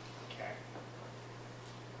 Okay.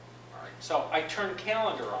 All right, so I turn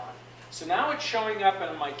Calendar on. So now it's showing up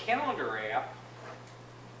in my Calendar app,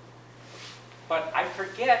 but I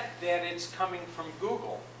forget that it's coming from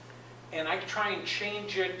Google. And I try and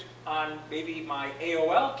change it on maybe my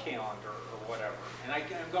AOL calendar or whatever. And I'm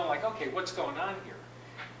going like, okay, what's going on here?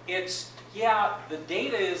 It's, yeah, the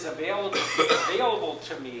data is available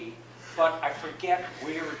to me, but I forget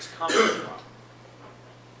where it's coming from.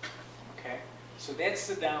 Okay? So that's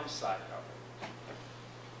the downside of it.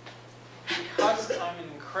 Because I'm an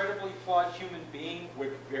incredibly flawed human being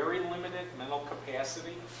with very limited mental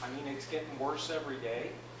capacity, I mean, it's getting worse every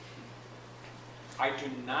day, I do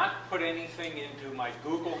not put anything into my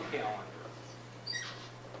Google Calendar.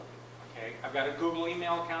 Okay, I've got a Google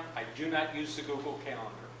email account. I do not use the Google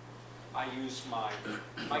Calendar. I use my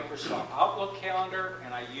Microsoft Outlook calendar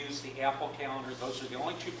and I use the Apple calendar. Those are the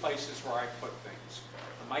only two places where I put things.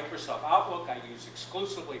 The Microsoft Outlook I use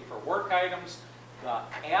exclusively for work items. The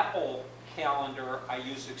Apple calendar I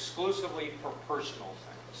use exclusively for personal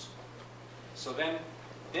things. So then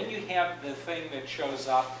you have the thing that shows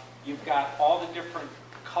up. You've got all the different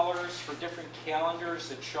colors for different calendars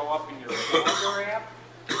that show up in your calendar app.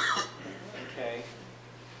 Okay.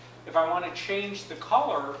 If I want to change the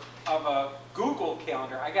color of a Google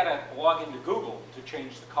calendar, I got to log into Google to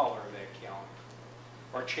change the color of that calendar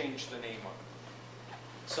or change the name of it.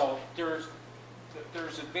 So there's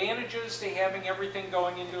advantages to having everything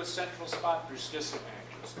going into a central spot. There's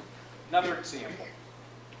disadvantages. Another example.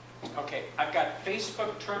 Okay, I've got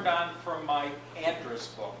Facebook turned on for my address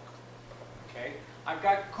book. Okay, I've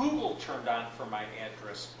got Google turned on for my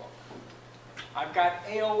address book. I've got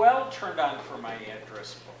AOL turned on for my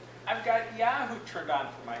address book. I've got Yahoo turned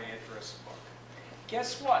on for my address book.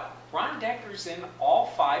 Guess what? Ron Decker's in all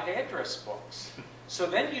 5 address books. So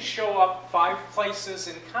then you show up 5 places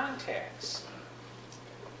in contacts.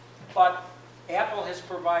 But Apple has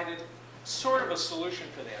provided sort of a solution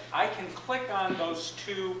for that. I can click on those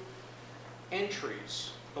 2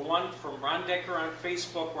 entries. The one from Ron Decker on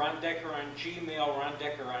Facebook, Ron Decker on Gmail, Ron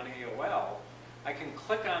Decker on AOL. I can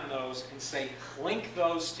click on those and say, link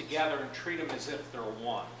those together and treat them as if they're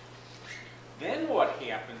one. Then what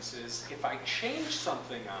happens is, if I change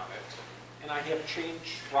something on it, and I have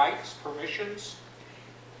change rights, permissions,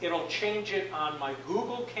 it'll change it on my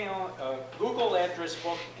Google address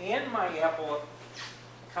book and my Apple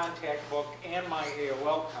contact book and my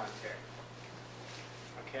AOL contact.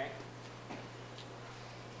 Okay?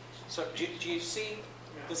 So do you see,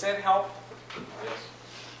 does that help? Yes.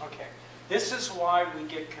 Okay. This is why we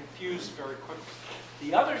get confused very quickly.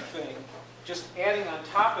 The other thing, just adding on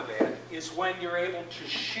top of that, is when you're able to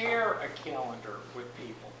share a calendar with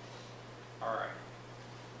people. All right.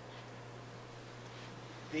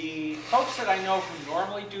 The folks that I know who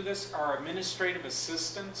normally do this are administrative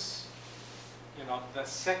assistants, you know, the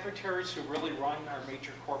secretaries who really run our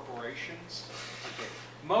major corporations. Okay.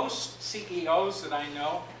 Most CEOs that I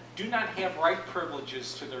know do not have write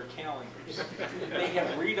privileges to their calendars. They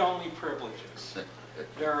have read-only privileges.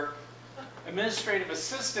 Their administrative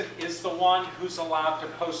assistant is the one who's allowed to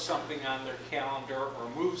post something on their calendar or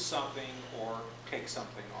move something or take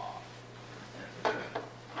something off.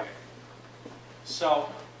 Okay. So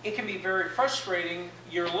it can be very frustrating.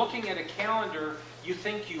 You're looking at a calendar, you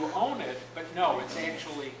think you own it, but no, it's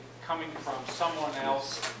actually coming from someone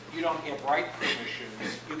else. You don't have write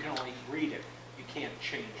permissions. You can only read it. You can't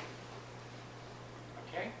change it.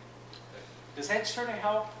 Okay? Does that sort of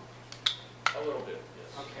help? A little bit,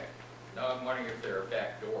 yes. Okay. Now I'm wondering if there are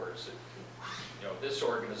back doors. If, you know, this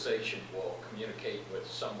organization will communicate with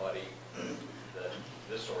somebody that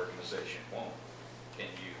this organization won't. Can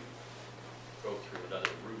you go through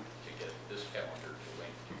another route to get this calendar to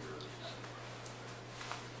link to yours?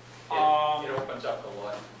 It opens up a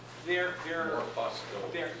lot more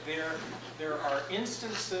possibilities. There are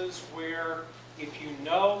instances where if you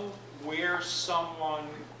know where someone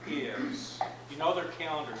is, you know their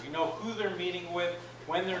calendar, you know who they're meeting with,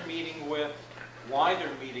 when they're meeting with, why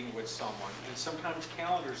they're meeting with someone, and sometimes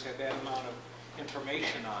calendars have that amount of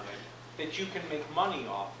information on it that you can make money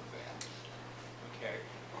off of that. Okay.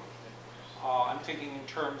 I'm thinking in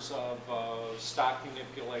terms of stock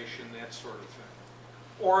manipulation, that sort of thing.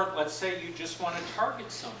 Or let's say you just want to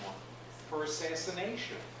target someone for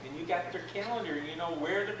assassination, and you got their calendar, and you know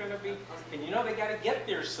where they're going to be, and you know they got to get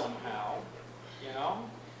there somehow. You know,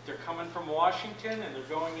 they're coming from Washington and they're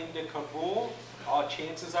going into Kabul. All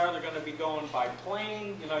chances are they're going to be going by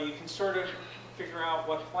plane. You know, you can sort of figure out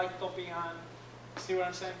what flight they'll be on. See what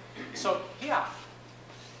I'm saying? So yeah,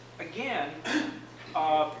 again.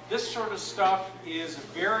 This sort of stuff is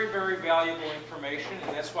very, very valuable information,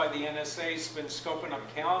 and that's why the NSA's been scoping up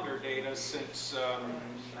calendar data since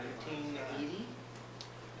 1980.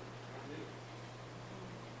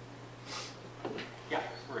 Yeah,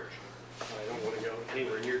 Rich. I don't want to go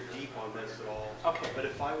anywhere near deep on this at all. Okay. But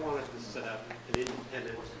if I wanted to set up an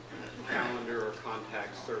independent calendar or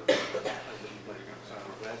contact service,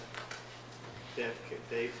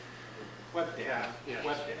 WebDAV.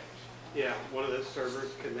 Yeah, one of those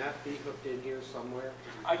servers, can that be hooked in here somewhere?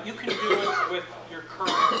 You can do it with your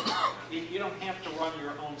current, you don't have to run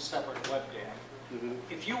your own separate WebDAV. Mm-hmm.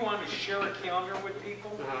 If you want to share a calendar with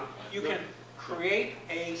people, you can create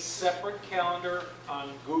a separate calendar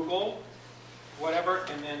on Google, whatever,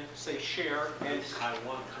 and then say share. And I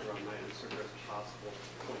want to run my own server if possible.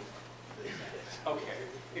 okay,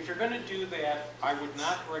 if you're going to do that, I would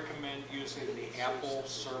not recommend using the Apple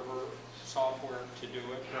server software to do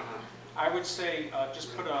it. I would say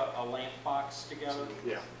just put a LAMP box together.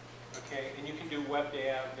 Yeah. Okay, and you can do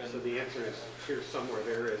WebDAV. And so the answer is here somewhere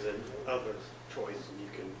there is an other choice, and you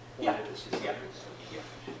can point it as yeah.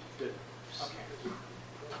 Good. Okay.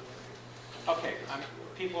 Okay.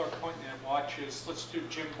 People are pointing at watches. Let's do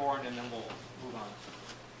Jim Bourne, and then we'll move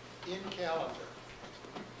on. In Calendar,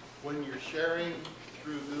 when you're sharing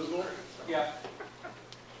through Google, Yeah.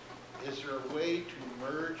 is there a way to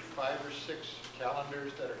merge 5 or 6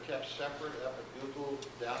 calendars that are kept separate up at Google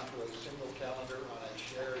down to a single calendar on a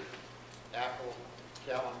shared Apple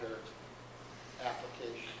calendar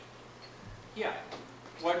application? Yeah.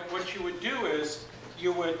 What you would do is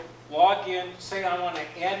you would log in, say I want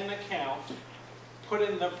to add an account, put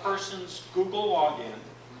in the person's Google login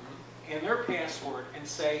and their password and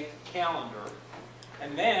say calendar,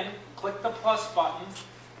 and then click the plus button,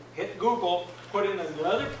 hit Google, put in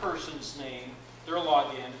another person's name, their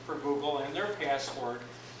login for Google and their password,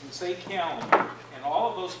 and say calendar, and all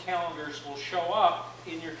of those calendars will show up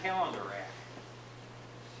in your calendar app.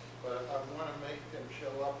 But I want to make them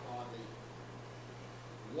show up on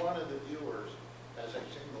one of the viewers as a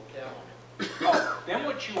single calendar. Oh, then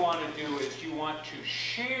what you want to do is you want to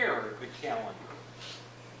share the calendar.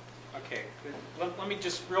 Okay, let me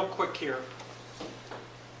just real quick here.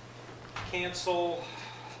 Cancel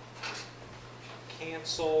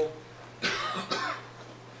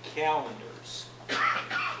calendars.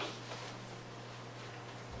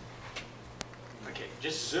 Okay,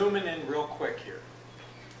 just zooming in real quick here.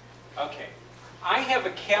 Okay, I have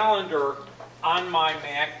a calendar on my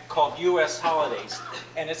Mac called US Holidays,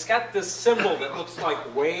 and it's got this symbol that looks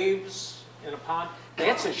like waves in a pond.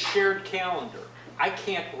 That's a shared calendar. I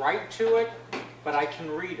can't write to it, but I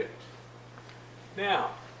can read it.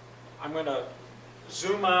 Now, I'm going to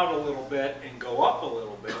zoom out a little bit and go up a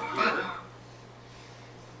little bit here.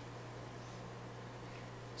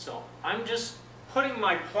 So I'm just putting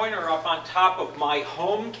my pointer up on top of my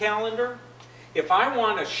home calendar, if I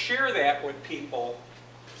want to share that with people,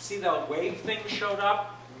 see the wave thing showed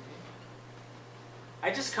up?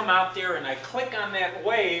 I just come out there and I click on that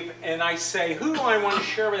wave and I say, who do I want to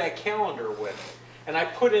share that calendar with? And I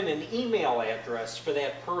put in an email address for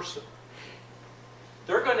that person.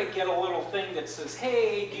 They're going to get a little thing that says,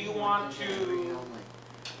 hey, do you want to...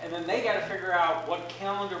 And then they got to figure out what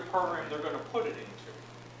calendar program they're going to put it into.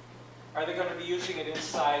 Are they going to be using it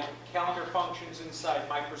inside calendar functions inside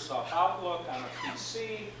Microsoft Outlook on a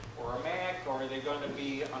PC or a Mac, or are they going to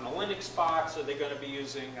be on a Linux box? Are they going to be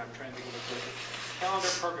using, I'm trying to think of a calendar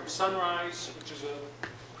program, Sunrise, which is a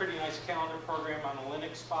pretty nice calendar program on a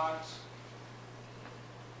Linux box?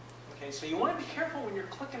 Okay, so you want to be careful when you're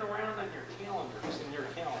clicking around on your calendars in your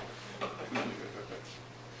calendar.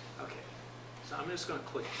 Okay, so I'm just going to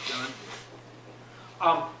click done.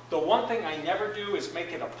 The one thing I never do is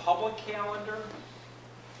make it a public calendar.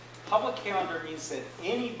 Public calendar means that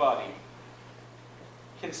anybody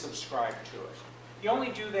can subscribe to it. You only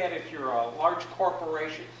do that if you're a large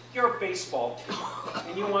corporation. You're a baseball team,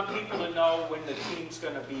 and you want people to know when the team's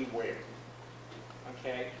going to be where.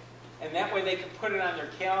 Okay? And that way they can put it on their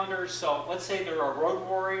calendar. So let's say they're a road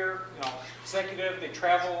warrior, executive, they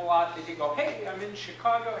travel a lot. They can go, hey, I'm in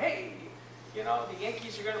Chicago. Hey, the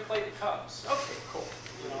Yankees are going to play the Cubs. Okay, cool.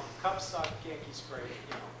 Cubs suck, Yankees great,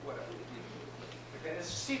 whatever. And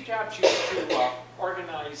Steve Jobs used to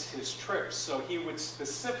organize his trips, so he would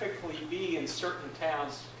specifically be in certain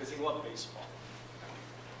towns because he loved baseball.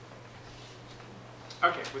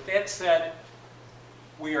 Okay, with that said,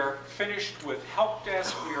 we are finished with help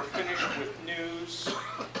desk. We are finished with news.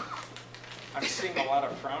 I'm seeing a lot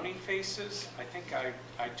of frowny faces. I think I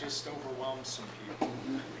just overwhelmed some people.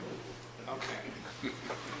 Okay.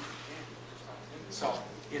 So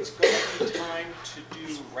it's going to be time to do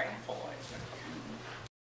raffle, I think.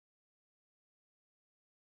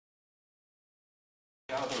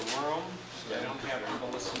 Out of the room, so they don't have to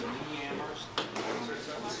listen to me yammers. They don't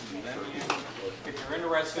have to listen to them yammer. If you're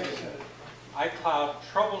interested in iCloud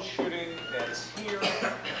troubleshooting, that's here.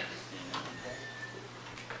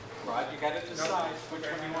 Rod, you got to decide which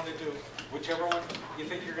one you want to do. Whichever one you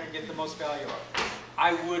think you're going to get the most value of.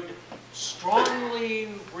 I would strongly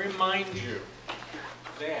remind you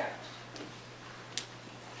that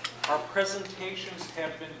our presentations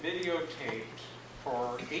have been videotaped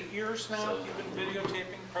for 8 years now. You've been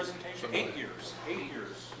videotaping presentations? 8 years. 8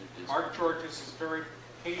 years. Mark Georges has very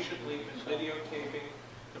patiently been videotaping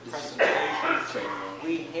the presentations.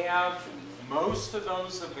 We have most of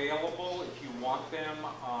those available if you want them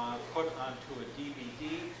put onto a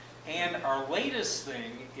DVD. And our latest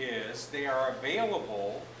thing is they are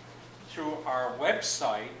available through our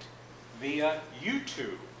website via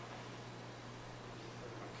YouTube.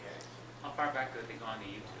 Okay. How far back do they go on to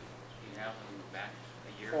YouTube? Do you have them back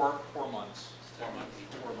a year? 4 months. 4 months.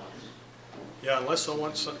 4 months. Yeah, unless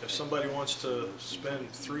if somebody wants to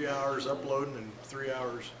spend 3 hours uploading and 3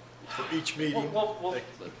 hours for each meeting,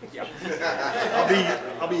 yeah.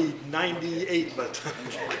 I'll be 98, but.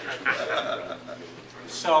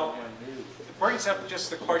 So it brings up just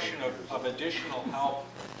the question of additional help.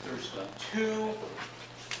 There's 2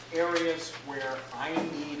 areas where I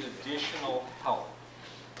need additional help.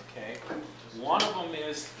 Okay. One of them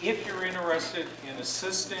is if you're interested in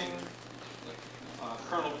assisting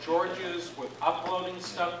Colonel Georges with uploading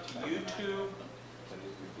stuff to YouTube,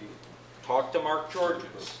 talk to Mark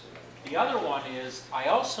Georges. The other one is I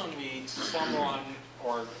also need someone,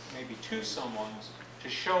 or maybe 2 someones, to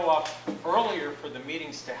show up earlier for the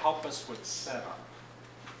meetings to help us with setup.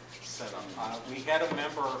 We had a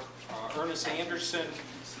member, Ernest Anderson,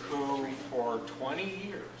 who for 20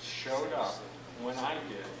 years showed up when I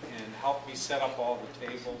did and helped me set up all the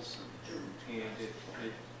tables, and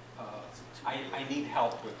I need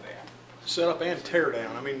help with that. Set up and tear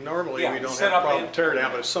down. I mean, normally Yeah, we don't set have a up problem and tear down,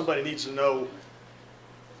 tear but if somebody needs to know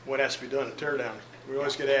what has to be done to tear down, we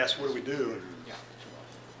always get asked, what do we do? Yeah.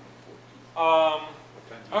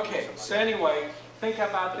 Okay, so anyway, think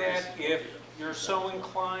about that. If you're so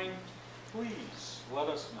inclined, please let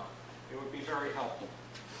us know. It would be very helpful.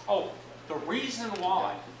 Oh, the reason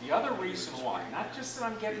why, the other reason why, not just that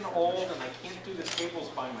I'm getting old and I can't do the tables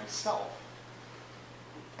by myself.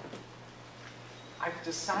 I've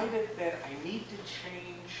decided that I need to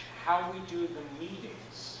change how we do the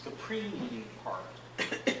meetings, the pre-meeting part.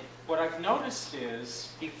 What I've noticed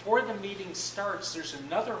is, before the meeting starts, there's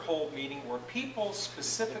another whole meeting where people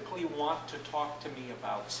specifically want to talk to me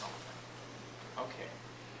about something. Okay.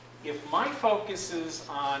 If my focus is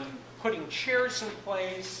on putting chairs in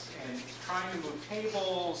place and trying to move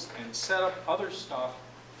tables and set up other stuff,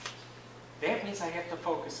 that means I have to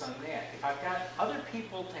focus on that. If I've got other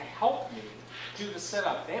people to help me do the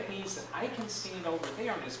setup, that means that I can stand over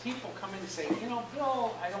there, and as people come in and say, you know,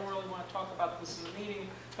 Bill, I don't really want to talk about this in the meeting,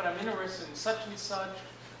 but I'm interested in such and such,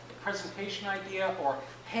 a presentation idea, or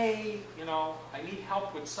hey, you know, I need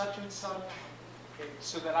help with such and such, okay,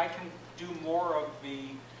 so that I can do more of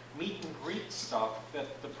the meet and greet stuff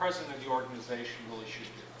that the president of the organization really should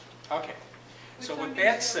do. Okay, so with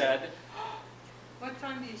that said, what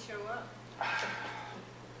time do you show up?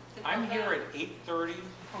 I'm here at 8:30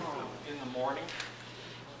 in the morning.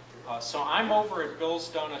 So I'm over at Bill's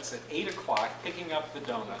Donuts at 8 o'clock picking up the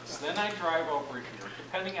donuts. Then I drive over here,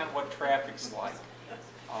 depending on what traffic's like.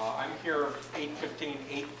 I'm here 8:15,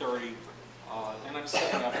 8:30. Then I'm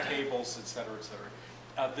setting up tables, et cetera, et cetera.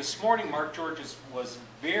 This morning, Mark Georges was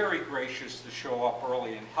very gracious to show up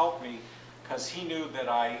early and help me because he knew that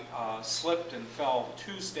I slipped and fell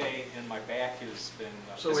Tuesday and my back has been...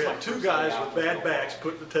 So we had two guys with bad backs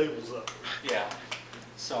putting the tables up. Yeah.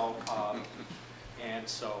 So, and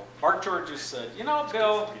so Mark Georges said, you know,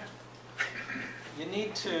 Bill, you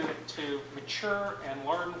need to mature and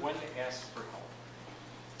learn when to ask for help.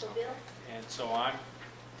 So, Bill? And so I'm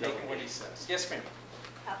taking what he says. Yes, ma'am.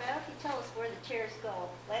 How about if you tell us where the chairs go?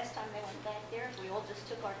 Last time they went back there, we all just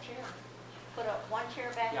took our chair, put one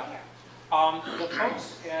chair back Yeah. there. The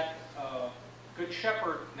folks at Good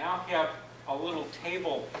Shepherd now have a little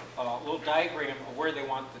table, a little diagram of where they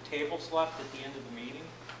want the tables left at the end of the meeting.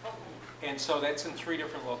 And so that's in 3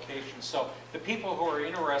 different locations. So the people who are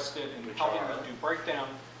interested in helping me do breakdown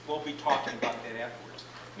will be talking about that afterwards.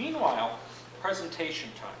 Meanwhile,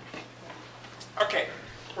 presentation time. Okay,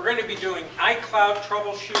 we're going to be doing iCloud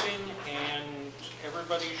troubleshooting, and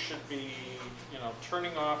everybody should be, you know,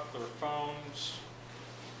 turning off their phones.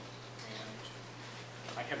 And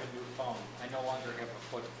I have a new phone. I no longer have a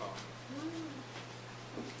flip phone.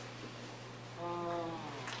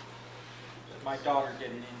 My daughter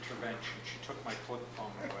did an intervention. She took my flip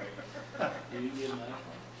phone away. Did you get an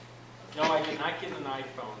iPhone? No, I did not get an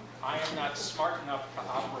iPhone. I am not smart enough to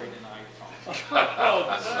operate an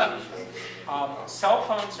iPhone. Cell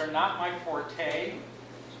phones are not my forte.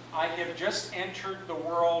 I have just entered the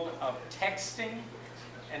world of texting,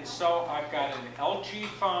 and so I've got an LG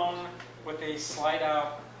phone with a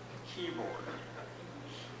slide-out keyboard,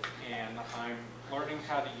 and I'm learning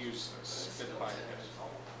how to use this bit by bit.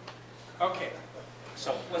 Okay,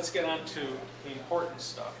 so let's get on to the important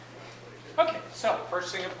stuff. Okay, so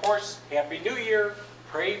first thing, of course, Happy New Year.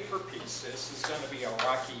 Pray for peace. This is going to be a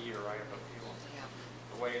rocky year, I have a feeling,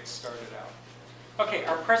 the way it started out. Okay,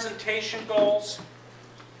 our presentation goals: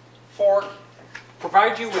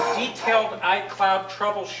 provide you with detailed iCloud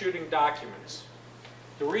troubleshooting documents.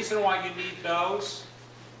 The reason why you need those,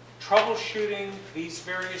 troubleshooting these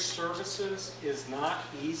various services is not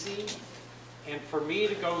easy. And for me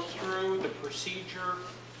to go through the procedure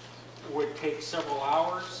would take several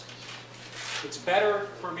hours. It's better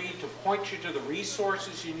for me to point you to the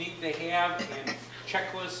resources you need to have and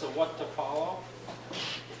checklists of what to follow.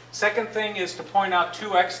 Second thing is to point out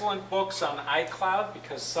 2 excellent books on iCloud,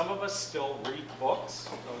 because some of us still read books,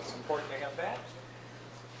 so it's important to have that.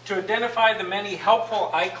 To identify the many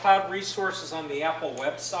helpful iCloud resources on the Apple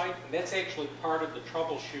website, and that's actually part of the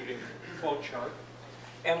troubleshooting flowchart.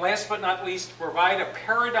 And last but not least, provide a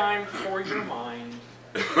paradigm for your mind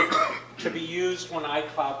to be used when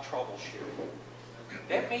iCloud troubleshooting.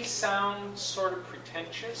 That may sound sort of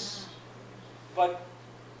pretentious, but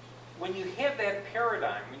when you have that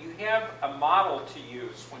paradigm, when you have a model to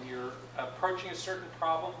use when you're approaching a certain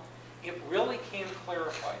problem, it really can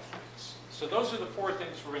clarify things. So those are the 4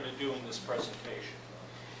 things we're going to do in this presentation.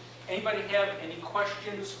 Anybody have any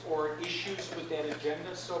questions or issues with that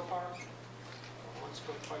agenda so far?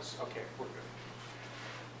 Go twice. Okay, we're good.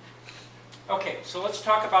 Okay, so let's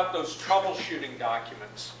talk about those troubleshooting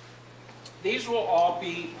documents. These will all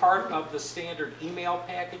be part of the standard email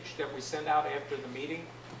package that we send out after the meeting.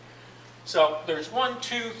 So there's 1,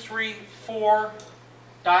 2, 3, 4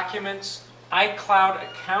 documents: iCloud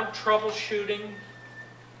account troubleshooting,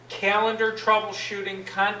 calendar troubleshooting,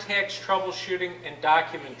 contacts troubleshooting, and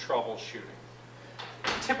document troubleshooting.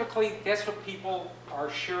 Typically, that's what people are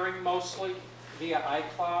sharing mostly via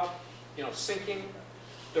iCloud, you know, syncing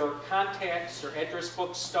their contacts, their address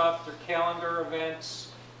book stuff, their calendar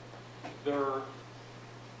events, or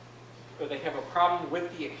they have a problem with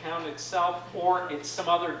the account itself, or it's some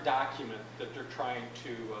other document that they're trying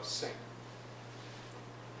to sync.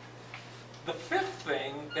 The 5th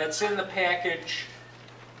thing that's in the package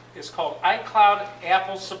is called iCloud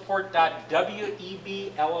Apple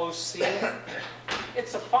Support.webloc.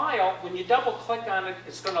 It's a file. When you double click on it,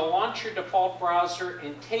 it's going to launch your default browser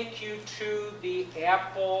and take you to the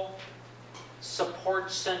Apple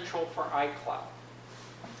Support Central for iCloud.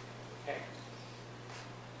 Okay.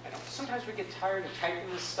 I know sometimes we get tired of typing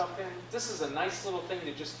this stuff in. This is a nice little thing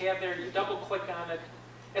to just have there. You double click on it.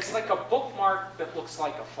 It's like a bookmark that looks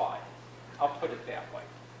like a file. I'll put it that way.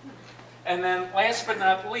 And then last but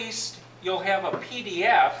not least, you'll have a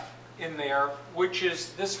PDF in there, which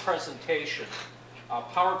is this presentation, a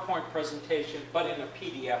PowerPoint presentation, but in a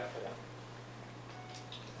PDF form.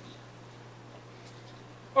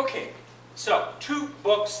 Okay, so 2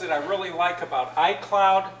 books that I really like about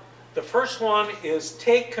iCloud. The first one is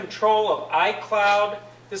Take Control of iCloud.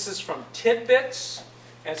 This is from Tidbits.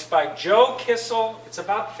 It's by Joe Kissel. It's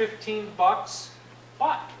about 15 bucks.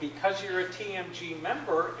 But because you're a TMG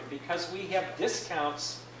member and because we have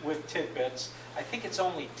discounts with Tidbits, I think it's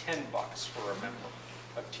only 10 bucks for a member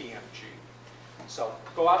of TMG. So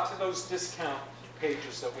go out to those discount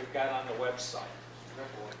pages that we've got on the website.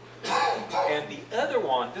 And the other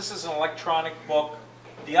one, this is an electronic book.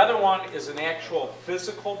 The other one is an actual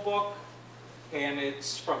physical book, and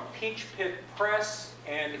it's from Peach Pit Press,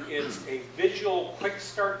 and it's a visual quick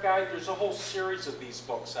start guide. There's a whole series of these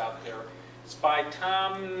books out there. It's by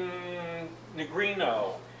Tom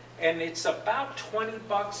Negrino, and it's about 20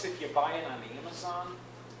 bucks if you buy it on Amazon.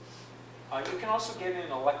 You can also get it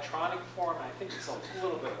in electronic form. I think it's a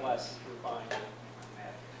little bit less if you're buying it on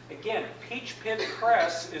that. Again, Peach Pit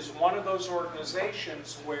Press is one of those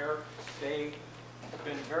organizations where they have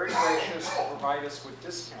been very gracious to provide us with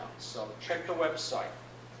discounts. So check the website.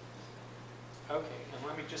 Okay, and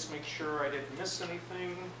let me just make sure I didn't miss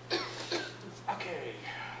anything. Okay,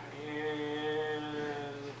 and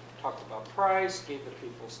talked about price, gave the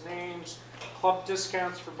people's names, club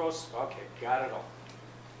discounts for both. Okay, got it all.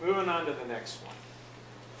 Moving on to the next one.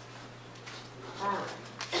 All right.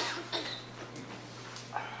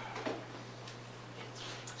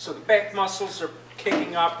 So the back muscles are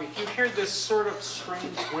kicking up. If you hear this sort of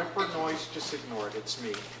strange whimper noise, just ignore it. It's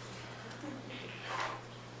me.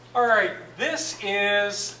 All right, this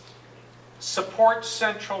is Support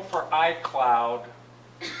Central for iCloud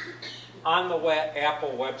on the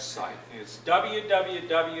Apple website. It's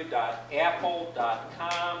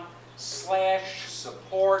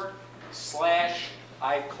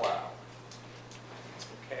www.apple.com/support/iCloud.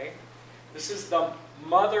 Okay, this is the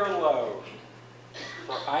mother lode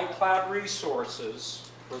for iCloud resources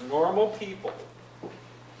for normal people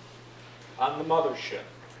on the mothership.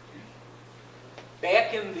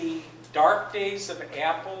 Back in the dark days of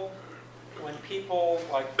Apple, when people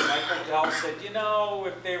like Michael Dell said, you know,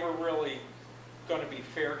 if they were really going to be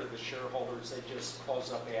fair to the shareholders, they'd just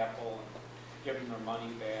close up Apple and give them their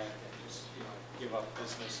money back and just, you know, give up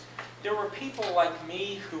business. There were people like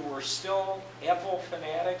me who were still Apple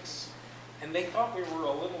fanatics, and they thought we were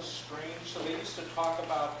a little strange, so they used to talk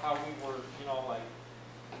about how we were, you know, like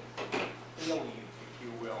alien, if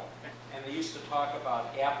you will. And they used to talk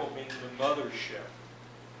about Apple being the mothership.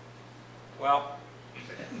 Well,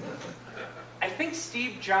 I think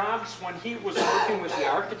Steve Jobs, when he was working with the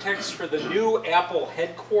architects for the new Apple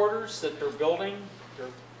headquarters that they're building,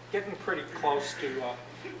 they're getting pretty close to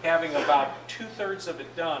having about 2/3 of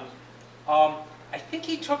it done. I think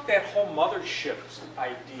he took that whole mothership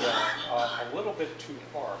idea a little bit too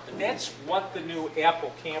far. But that's what the new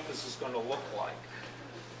Apple campus is going to look like.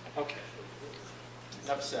 Okay,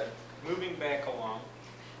 enough said. Moving back along.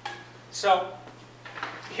 So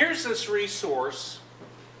here's this resource,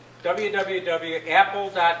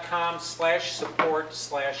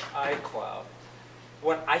 www.apple.com/support/iCloud.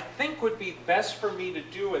 What I think would be best for me to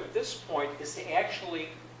do at this point is to actually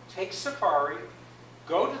take Safari,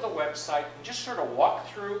 go to the website, and just sort of walk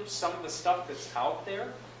through some of the stuff that's out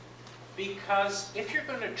there. Because if you're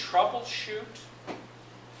going to troubleshoot,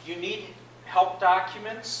 you need help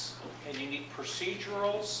documents, and you need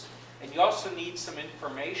procedurals, and you also need some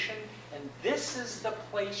information. And this is the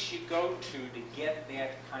place you go to get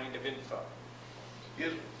that kind of info.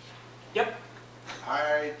 Excuse me. Yep.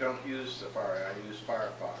 I don't use Safari, I use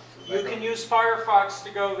Firefox. You can use Firefox to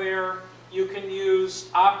go there. You can use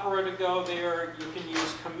Opera to go there. You can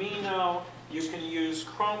use Camino. You can use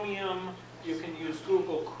Chromium. You can use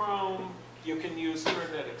Google Chrome. You can use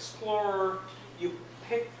Internet Explorer. You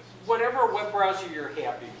pick whatever web browser you're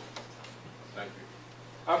happy with. Thank you.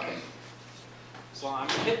 Okay. So I'm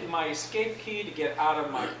hitting my escape key to get out of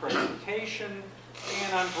my presentation,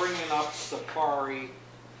 and I'm bringing up Safari.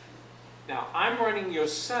 Now, I'm running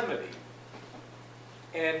Yosemite.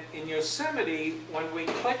 And in Yosemite, when we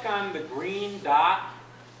click on the green dot,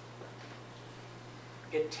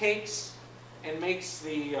 it takes and makes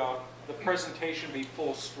the presentation be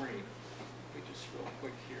full screen. Let me just real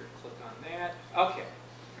quick here, click on that. Okay.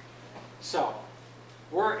 So,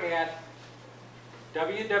 we're at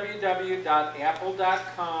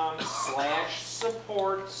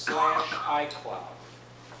www.apple.com/support/iCloud.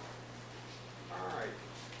 All right.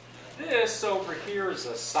 This over here is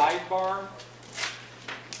a sidebar.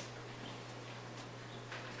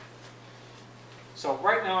 So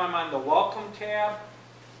right now I'm on the Welcome tab.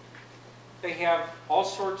 They have all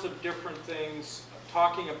sorts of different things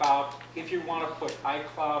talking about if you want to put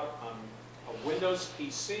iCloud on a Windows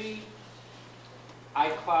PC,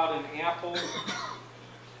 iCloud and Apple.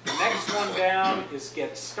 The next one down is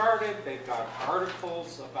Get Started. They've got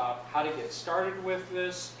articles about how to get started with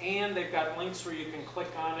this, and they've got links where you can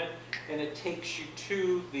click on it, and it takes you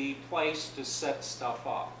to the place to set stuff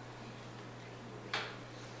up.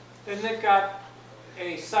 Then they've got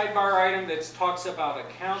a sidebar item that talks about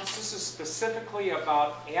accounts. This is specifically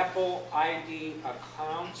about Apple ID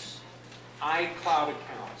accounts, iCloud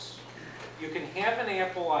accounts. You can have an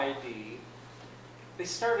Apple ID. They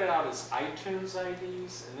started out as iTunes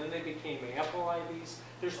IDs, and then they became Apple IDs.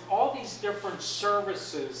 There's all these different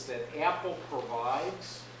services that Apple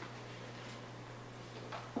provides.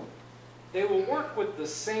 They will work with the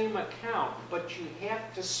same account, but you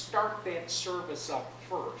have to start that service up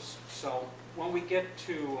first. So when we get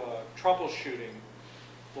to troubleshooting,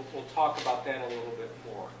 we'll talk about that a little bit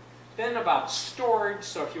more. Then about storage,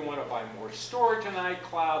 so if you want to buy more storage in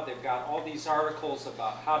iCloud, they've got all these articles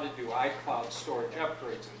about how to do iCloud storage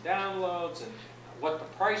upgrades and downloads and what the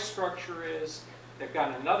price structure is. They've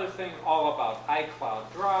got another thing all about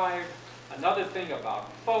iCloud Drive, another thing about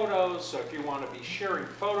photos, so if you want to be sharing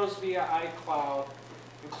photos via iCloud,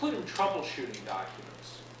 including troubleshooting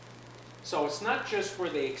documents. So it's not just where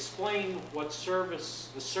they explain what the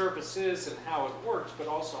service is and how it works, but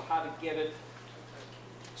also how to get it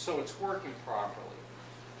so it's working properly.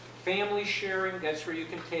 Family sharing, that's where you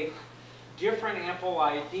can take different Apple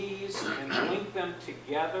IDs and link them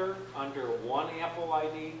together under one Apple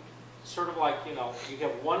ID. Sort of like, you know, you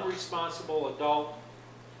have one responsible adult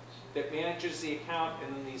that manages the account,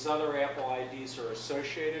 and then these other Apple IDs are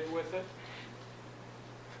associated with it.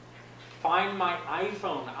 Find my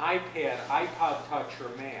iPhone, iPad, iPod Touch, or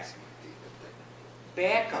Mac.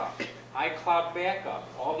 Backup, iCloud Backup,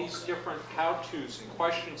 all these different how-tos and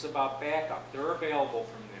questions about backup, they're available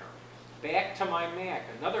from there. Back to my Mac,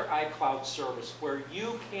 another iCloud service where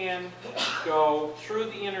you can go through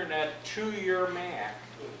the internet to your Mac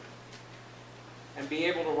and be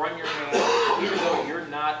able to run your Mac even though you're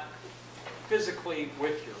not physically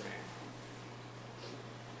with your Mac.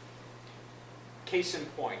 Case in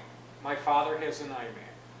point, my father has an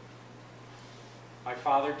iMac. My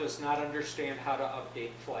father does not understand how to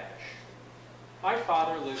update Flash. My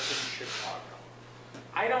father lives in Chicago.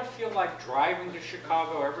 I don't feel like driving to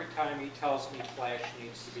Chicago every time he tells me Flash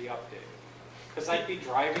needs to be updated, because I'd be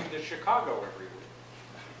driving to Chicago every week.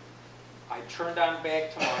 I turned on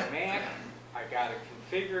back to my Mac, I got it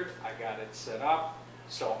configured, I got it set up,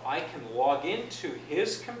 so I can log into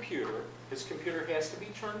his computer has to be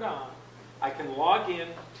turned on, I can log in,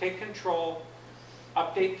 take control,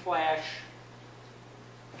 update Flash,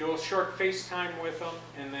 do a short FaceTime with him,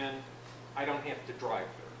 and then I don't have to drive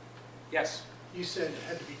there. Yes? You said it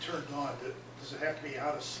had to be turned on. Does it have to be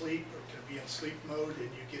out of sleep, or can it be in sleep mode and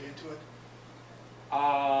you get into it?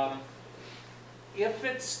 If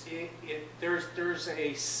it's, there's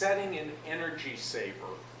a setting in Energy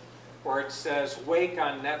Saver where it says wake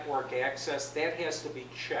on network access. That has to be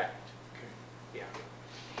checked. Okay. Yeah.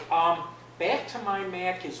 Back to my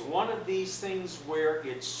Mac is one of these things where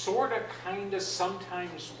it sort of, kind of,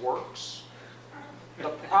 sometimes works. The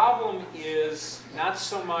problem is not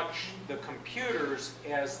so much the computers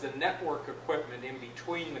as the network equipment in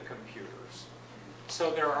between the computers. So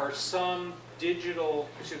there are some cable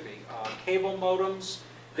modems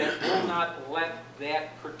that will not let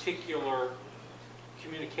that particular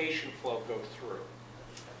communication flow go through.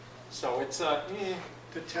 So it's a...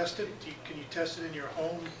 To test it, can you test it in your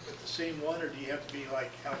home with the same one, or do you have to be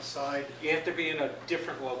like outside? You have to be in a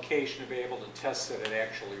different location to be able to test that it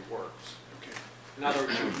actually works. Okay. In other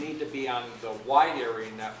words, you need to be on the wide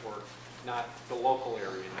area network, not the local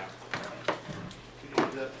area network. Can you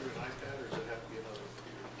do that through an iPad, or does it have to be another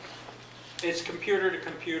computer? It's computer to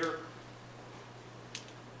computer.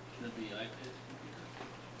 Can it be iPad to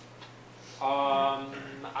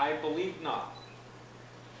computer? I believe not.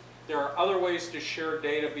 There are other ways to share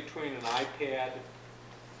data between an iPad.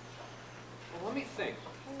 Well, let me think.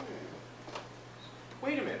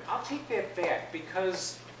 Wait a minute, I'll take that back,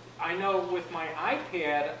 because I know with my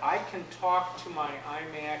iPad, I can talk to my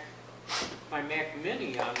iMac my Mac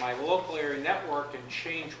Mini on my local area network and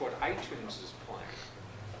change what iTunes is playing.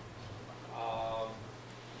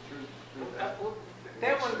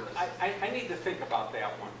 That one, I need to think about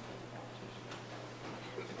that one.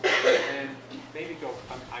 And maybe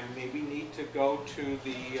I maybe need to go to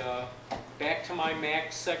the back to my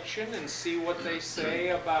Mac section and see what they say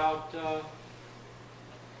about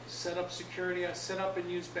set up security. I set up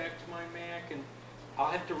and use back to my Mac, and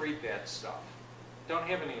I'll have to read that stuff. Don't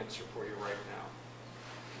have an answer for you right now.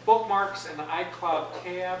 Bookmarks and iCloud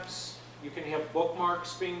tabs. You can have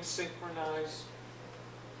bookmarks being synchronized.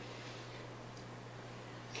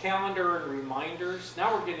 Calendar and reminders.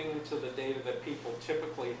 Now we're getting into the data that people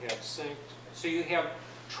typically have synced. So you have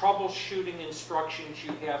troubleshooting instructions,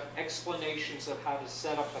 you have explanations of how to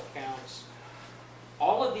set up accounts.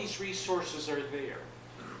 All of these resources are there.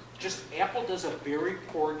 Just Apple does a very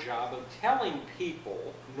poor job of telling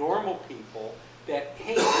people, normal people, that,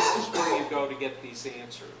 hey, this is where you go to get these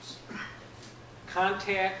answers.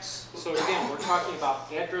 Contacts. So again, we're talking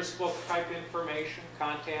about address book type information,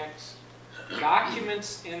 contacts.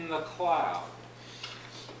 Documents in the cloud.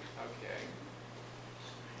 Okay.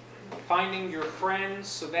 Finding your friends,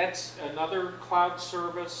 so that's another cloud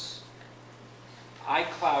service.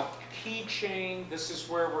 iCloud Keychain, this is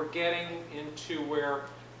where we're getting into where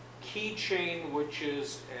Keychain, which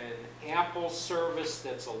is an Apple service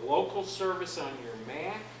that's a local service on your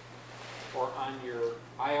Mac or on your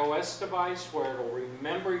iOS device, where it'll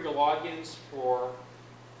remember your logins for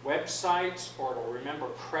websites, or it'll remember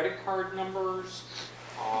credit card numbers.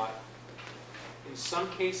 In some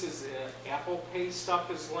cases, Apple Pay stuff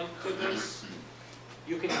is linked to this.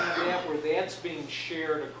 You can have that where that's being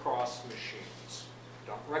shared across machines.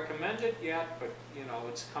 Don't recommend it yet, but you know,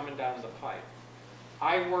 it's coming down the pipe.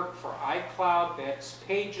 iWork for iCloud, that's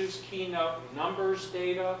Pages, Keynote, Numbers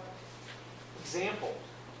data. Example,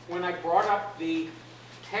 when I brought up the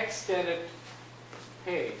text edit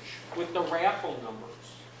page with the raffle numbers,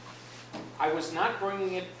 I was not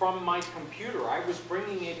bringing it from my computer. I was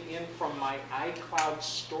bringing it in from my iCloud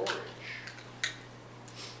storage.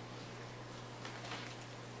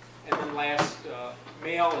 And then last,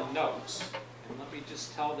 mail and notes. And let me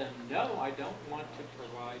just tell them, no, I don't want to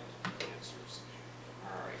provide answers.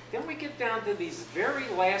 All right. Then we get down to these very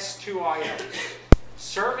last two items.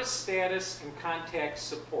 Service status and contact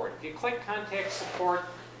support. If you click contact support,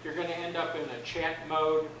 you're going to end up in a chat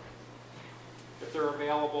mode, if they're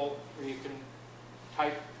available, where you can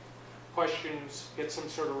type questions, get some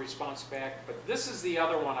sort of response back. But this is the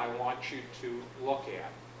other one I want you to look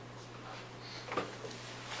at. And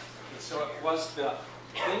so it was the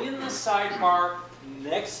thing in the sidebar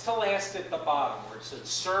next to last at the bottom, where it says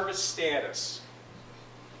service status.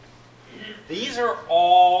 These are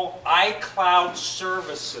all iCloud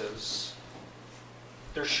services.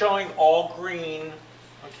 They're showing all green.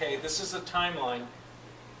 Okay, this is the timeline.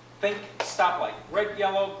 Think stoplight, red,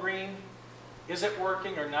 yellow, green. Is it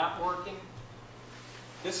working or not working?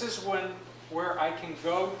 This is where I can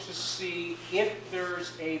go to see if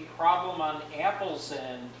there's a problem on Apple's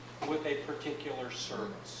end with a particular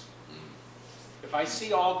service. If I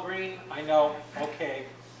see all green, I know, okay,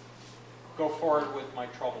 go forward with my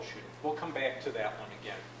troubleshooting. We'll come back to that one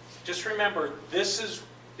again. Just remember, this is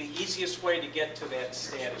the easiest way to get to that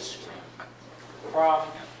status screen. From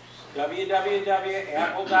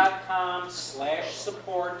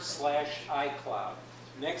www.apple.com/support/iCloud.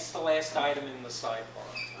 Next to last item in the sidebar.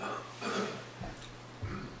 Okay,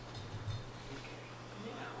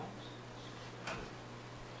 now,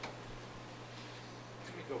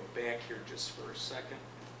 let me go back here just for a second.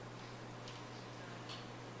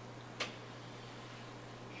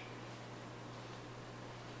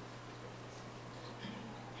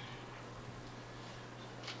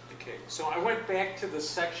 Okay, so I went back to the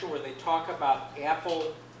section where they talk about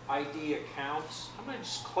Apple ID accounts. I'm going to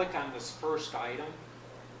just click on this first item.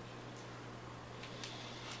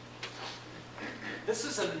 This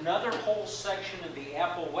is another whole section of the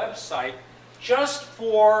Apple website just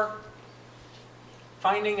for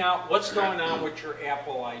finding out what's going on with your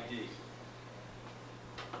Apple ID.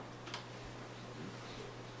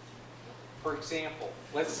 For example,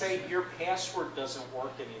 let's say your password doesn't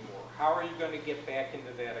work anymore. How are you going to get back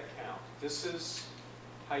into that account? This is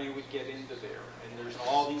how you would get into there. And there's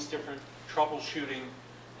all these different troubleshooting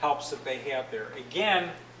helps that they have there.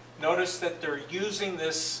 Again, notice that they're using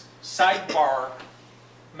this sidebar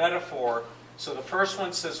metaphor. So the first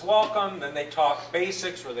one says welcome, then they talk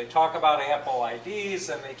basics, where they talk about Apple IDs,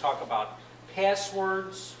 then they talk about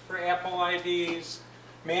passwords for Apple IDs,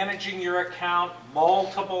 managing your account,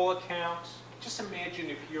 multiple accounts. Just imagine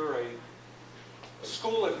if you're a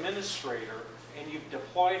school administrator and you've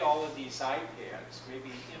deployed all of these iPads,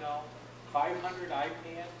 maybe, 500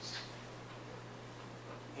 iPads,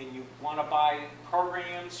 and you want to buy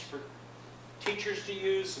programs for teachers to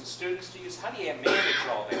use and students to use, how do you manage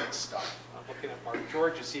all that stuff? I'm looking at Mark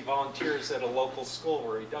Georges. He volunteers at a local school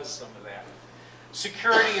where he does some of that.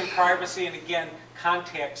 Security and privacy, and again,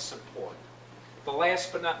 contact support. The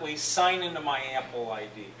last but not least, sign into my Apple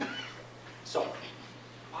ID. So,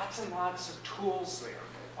 lots and lots of tools there,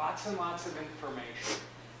 lots and lots of information.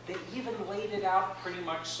 They even laid it out pretty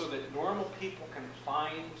much so that normal people can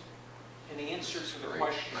find an answer to the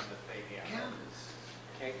question that they have.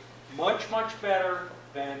 Okay? Much, much better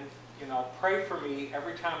than, pray for me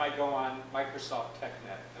every time I go on Microsoft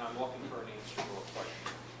TechNet and I'm looking for an answer to a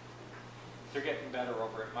question. They're getting better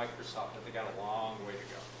over at Microsoft, but they got a long way to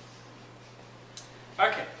go.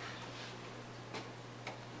 Okay.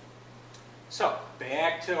 So,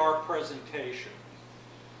 back to our presentation.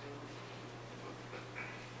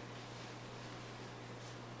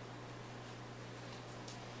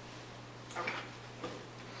 Okay.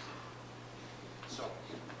 So,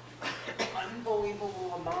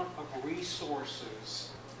 unbelievable amount of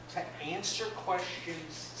resources to answer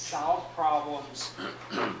questions, solve problems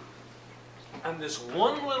on this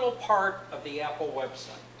one little part of the Apple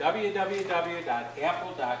website,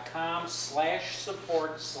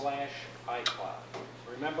 www.apple.com/support/iCloud.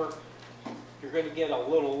 Remember, you're going to get a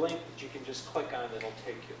little link that you can just click on, it'll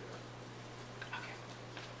take you there. Okay.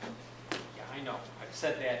 Yeah, I know. I've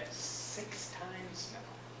said that 6 times now.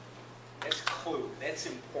 That's clue. That's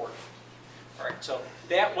important. All right, so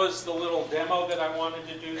that was the little demo that I wanted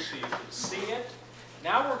to do so you could see it.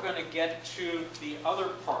 Now we're going to get to the other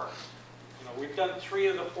part. We've done 3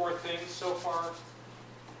 of the 4 things so far.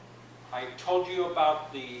 I told you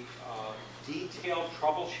about the detailed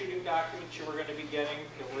troubleshooting documents you were going to be getting,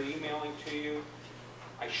 that we're emailing to you.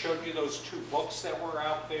 I showed you those 2 books that were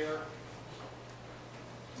out there.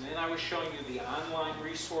 And then I was showing you the online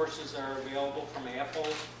resources that are available from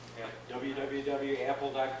Apple at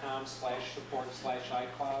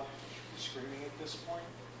www.apple.com/support/iCloud. Screaming at this point.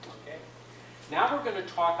 Okay. Now we're going to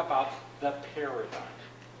talk about the paradigm.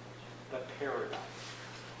 The paradigm.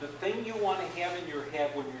 The thing you want to have in your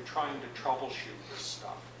head when you're trying to troubleshoot this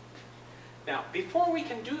stuff. Now, before we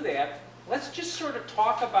can do that, let's just sort of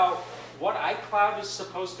talk about what iCloud is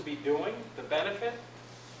supposed to be doing, the benefit.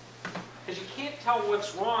 Because you can't tell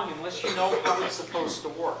what's wrong unless you know how it's supposed to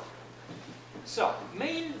work. So,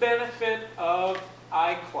 main benefit of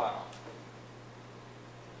iCloud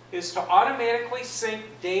is to automatically sync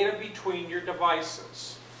data between your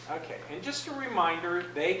devices. Okay, and just a reminder,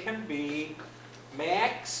 they can be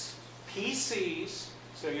Macs, PCs,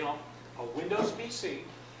 so a Windows PC,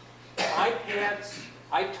 iPads,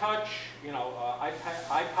 iTouch,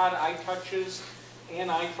 iPod iTouches, and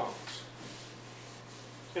iPhones.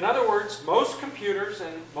 In other words, most computers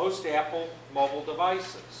and most Apple mobile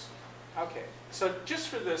devices. Okay, so just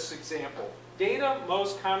for this example, data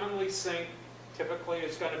most commonly synced typically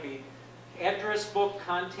is going to be address book,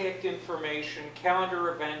 contact information, calendar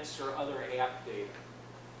events, or other app data.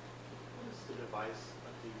 What is the device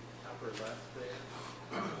at the upper left there?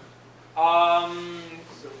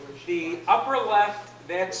 The upper left,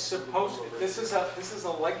 that's supposed to, this is a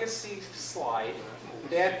legacy slide.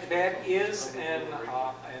 That is an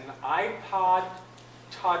iPod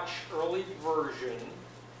Touch early version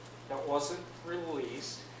that wasn't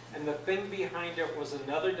released, and the thing behind it was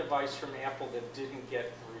another device from Apple that didn't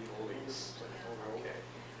get released. Okay.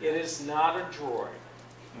 It is not a Droid.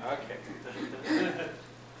 Okay.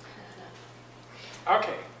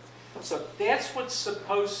 Okay. So that's what's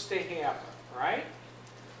supposed to happen, right?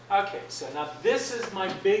 Okay, so now this is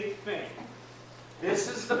my big thing. This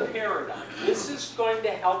is the paradigm. This is going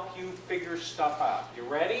to help you figure stuff out. You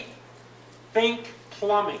ready? Think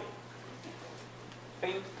plumbing.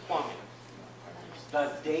 Think plumbing.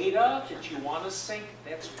 The data that you want to sync,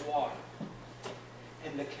 that's water.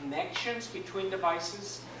 And the connections between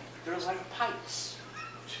devices, they're like pipes,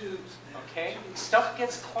 tubes, okay? Stuff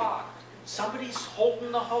gets clogged. Somebody's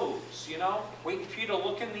holding the hose, waiting for you to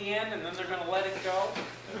look in the end and then they're going to let it go.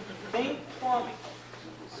 Think plumbing.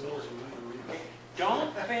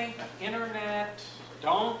 Don't think internet.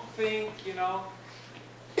 Don't think,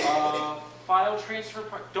 file transfer.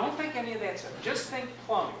 Don't think any of that stuff. Just think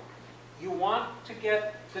plumbing. You want to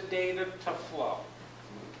get the data to flow.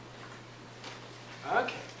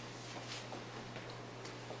 Okay.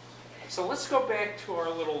 So let's go back to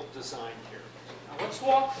our little design here. Now let's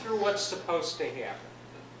walk through what's supposed to happen.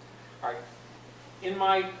 All right. In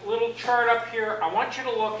my little chart up here, I want you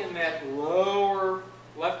to look in that lower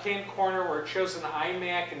left-hand corner where it shows an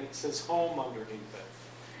iMac and it says Home underneath it.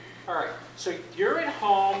 All right, so you're at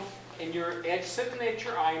home and you're sitting at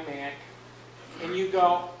your iMac and you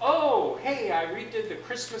go, oh, hey, I redid the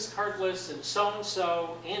Christmas card list and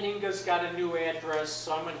so, Aunt Inga's got a new address,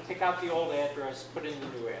 so I'm going to take out the old address, put in the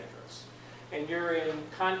new address. And you're in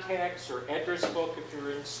contacts or address book if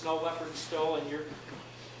you're in Snow Leopard still, and you're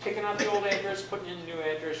taking out the old address, putting in the new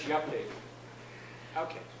address, you update it.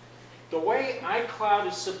 Okay. The way iCloud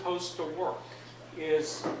is supposed to work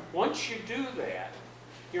is once you do that,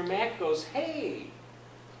 your Mac goes, hey,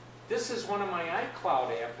 this is one of my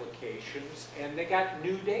iCloud applications, and they got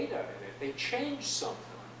new data in it. They changed something.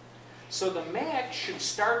 So the Mac should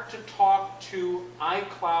start to talk to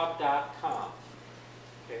iCloud.com.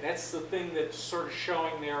 Okay, that's the thing that's sort of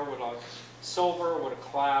showing there with a silver, with a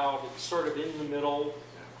cloud. It's sort of in the middle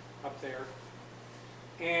up there.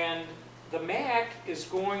 And the Mac is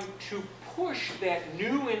going to push that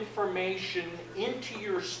new information into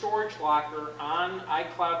your storage locker on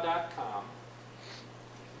iCloud.com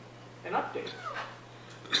and update it.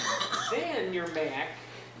 Then your Mac,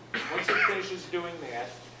 once it finishes doing that,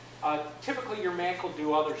 typically your Mac will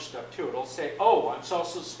do other stuff too. It'll say, oh, I'm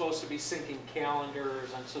also supposed to be syncing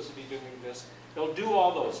calendars, I'm supposed to be doing this. It'll do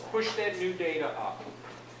all those, push that new data up.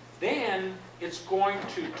 Then it's going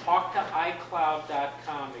to talk to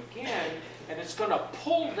iCloud.com again, and it's going to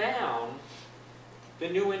pull down the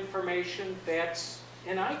new information that's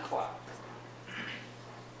in iCloud.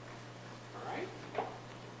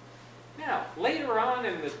 Now, later on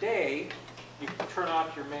in the day, you turn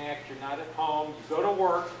off your Mac, you're not at home, you go to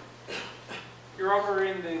work, you're over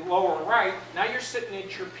in the lower right, now you're sitting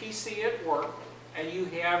at your PC at work, and you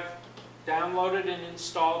have downloaded and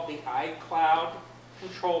installed the iCloud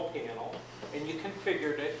control panel, and you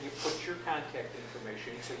configured it, and you put your contact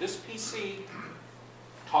information. So this PC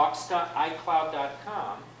talks to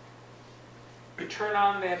iCloud.com. You turn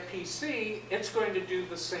on that PC, it's going to do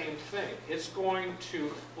the same thing. It's going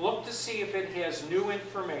to look to see if it has new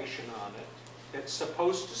information on it that's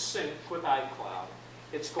supposed to sync with iCloud.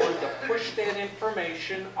 It's going to push that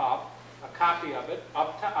information up, a copy of it,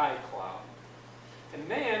 up to iCloud. And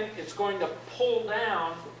then it's going to pull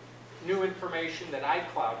down new information that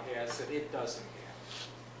iCloud has that it doesn't have.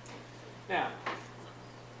 Now,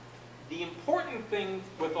 the important thing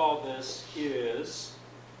with all this is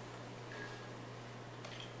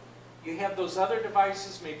you have those other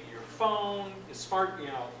devices, maybe your phone, your smart,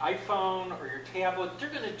 iPhone or your tablet. They're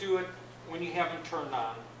going to do it when you have them turned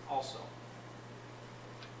on also.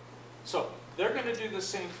 So they're going to do the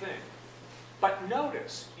same thing. But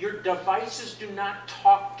notice, your devices do not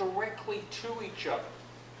talk directly to each other.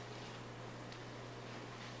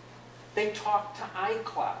 They talk to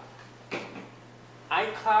iCloud.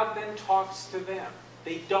 iCloud then talks to them.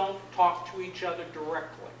 They don't talk to each other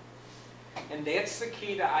directly. And that's the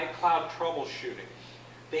key to iCloud troubleshooting.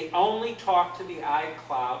 They only talk to the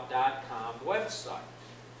iCloud.com website.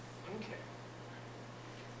 Okay.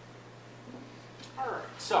 All right.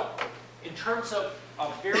 So, in terms of a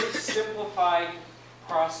very simplified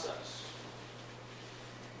process,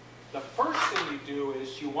 the first thing you do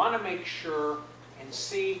is you want to make sure and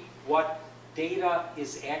see what data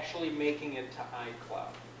is actually making it to iCloud. All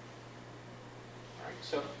right.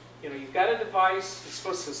 So, you've got a device, it's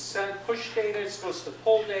supposed to push data, it's supposed to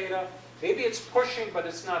pull data. Maybe it's pushing, but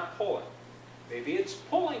it's not pulling. Maybe it's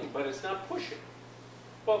pulling, but it's not pushing.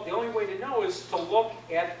 Well, the only way to know is to look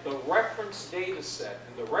at the reference data set.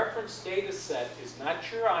 And the reference data set is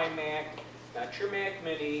not your iMac, not your Mac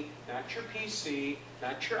Mini, not your PC,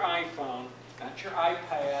 not your iPhone, not your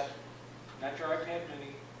iPad, not your iPad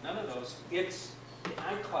Mini, none of those. It's the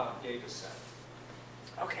iCloud data set.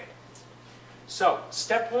 Okay. So,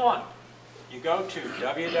 step one, you go to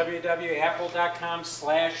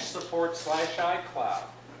www.apple.com/support/iCloud.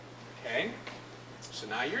 Okay? So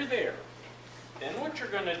now you're there. Then what you're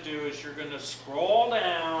going to do is you're going to scroll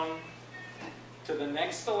down to the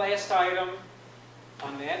next to last item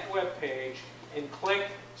on that web page and click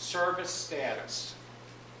Service Status.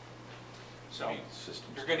 So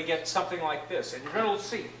you're going to get something like this, and you're going to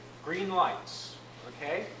see green lights,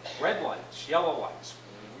 okay? Red lights, yellow lights.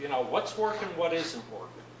 What's working, what isn't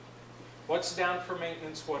working. What's down for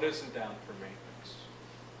maintenance, what isn't down for maintenance.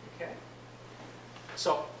 Okay?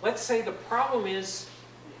 So let's say the problem is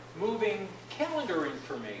moving calendar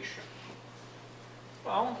information.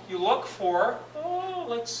 Well, you look for,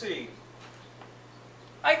 let's see,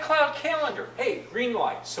 iCloud calendar. Hey, green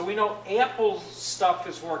light. So we know Apple's stuff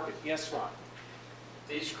is working. Yes, Ron?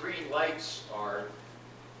 These green lights are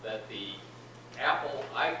that the Apple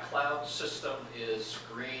iCloud system is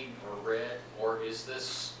green or red, or is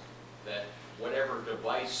this that whatever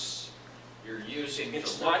device you're using to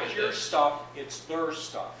It's look not at your this? stuff, it's their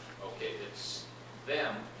stuff. Okay, it's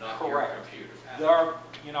them, not Correct. your computer. There are,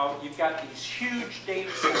 you know, you've got these huge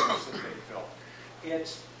data centers that they've built.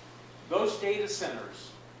 It's those data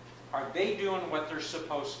centers, are they doing what they're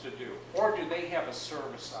supposed to do? Or do they have a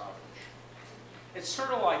service outage? It's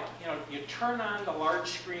sort of like, you know, you turn on the large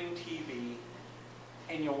screen TV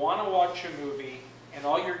and you want to watch a movie and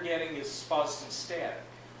all you're getting is fuzz and static.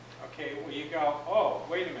 Okay, well you go, oh,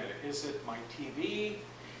 wait a minute, is it my TV?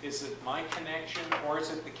 Is it my connection? Or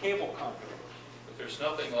is it the cable company? But there's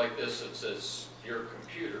nothing like this that says your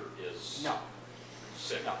computer is No.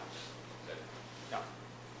 sick. No. No.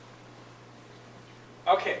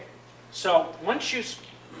 Okay, so once you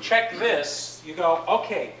check this, you go,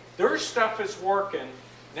 okay, their stuff is working.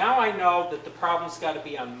 Now I know that the problem's got to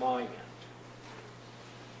be on my end.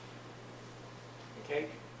 Okay,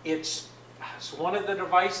 so one of the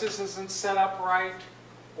devices isn't set up right,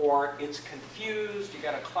 or it's confused, you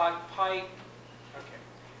got a clogged pipe. Okay,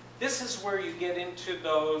 this is where you get into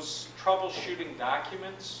those troubleshooting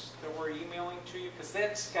documents that we're emailing to you, because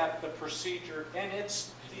that's got the procedure, and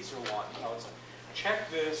these are long. You know, it's like, check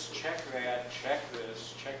this, check that, check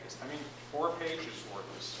this, check this. I mean, 4 pages worth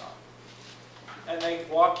of stuff. And they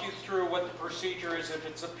walk you through what the procedure is if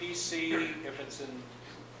it's a PC, if it's an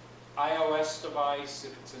iOS device,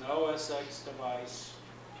 if it's an OS X device.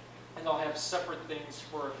 And they'll have separate things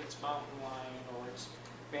for if it's Mountain Lion or it's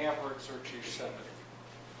Mavericks or it's Yosemite.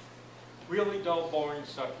 Really dull, boring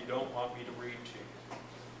stuff you don't want me to read to you.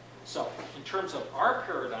 So, in terms of our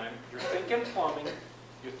paradigm, you're thinking plumbing,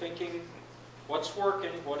 you're thinking what's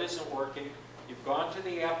working, what isn't working. You've gone to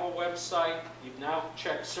the Apple website, you've now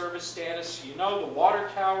checked service status, you know the water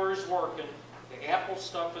tower is working, the Apple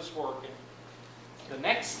stuff is working. The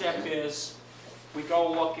next step is we go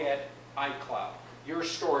look at iCloud, your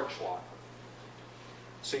storage locker.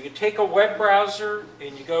 So you take a web browser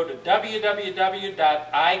and you go to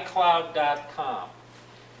www.icloud.com.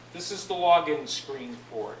 This is the login screen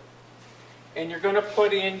for it. And you're going to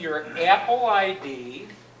put in your Apple ID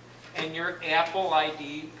and your Apple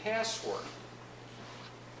ID password.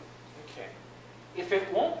 Okay. If it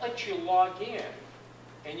won't let you log in,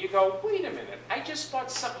 and you go, wait a minute, I just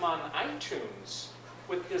bought something on iTunes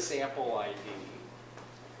with this Apple ID,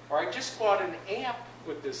 or I just bought an app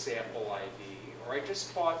with this Apple ID, or I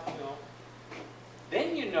just bought, you know,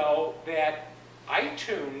 then you know that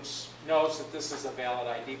iTunes knows that this is a valid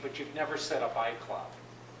ID, but you've never set up iCloud.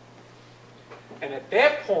 And at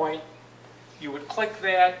that point, you would click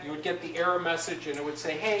that, you would get the error message, and it would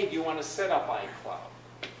say, hey, do you want to set up iCloud?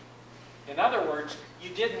 In other words, you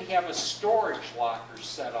didn't have a storage locker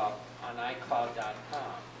set up on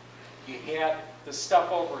iCloud.com. You had the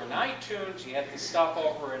stuff over in iTunes, you had the stuff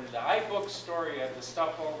over in the iBook store, you had the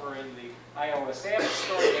stuff over in the iOS App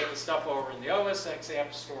Store, you had the stuff over in the OS X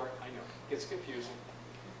App Store. I know, it gets confusing.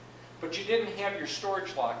 But you didn't have your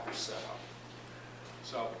storage locker set up.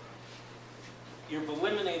 So you've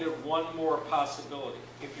eliminated one more possibility.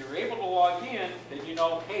 If you're able to log in, then you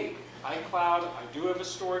know, hey, iCloud, I do have a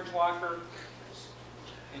storage locker,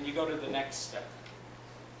 and you go to the next step.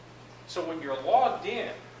 So when you're logged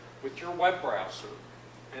in with your web browser,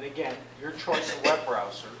 and again, your choice of web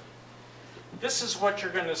browser, this is what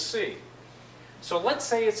you're going to see. So let's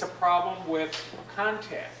say it's a problem with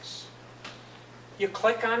contacts. You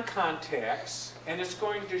click on contacts, and it's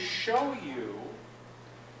going to show you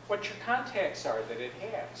what your contacts are that it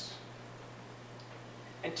has.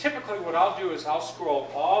 And typically what I'll do is I'll scroll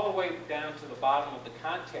all the way down to the bottom of the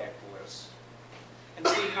contact list and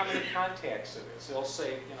see how many contacts it is. It'll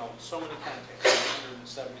say, you know, so many contacts,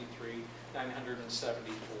 973,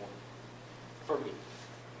 974 for me.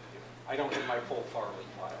 I don't get my full Farley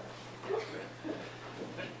file.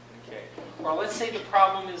 Okay. Or let's say the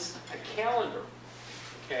problem is a calendar.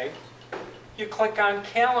 Okay. You click on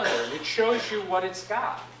calendar and it shows you what it's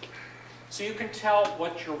got. So you can tell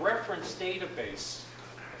what your reference database,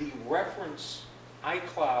 the reference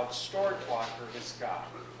iCloud storage locker has got.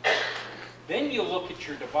 Then you look at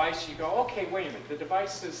your device, you go, okay, wait a minute, the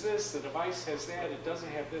device has this, the device has that, it doesn't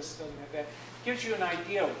have this, doesn't have that. It gives you an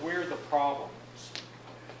idea of where the problem is.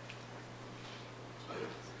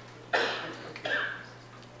 Okay. And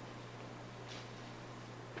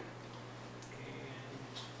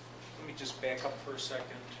let me just back up for a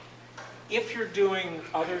second. If you're doing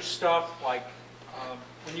other stuff, like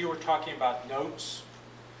when you were talking about notes,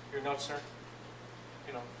 your notes, sir?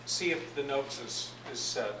 You know, see if the notes is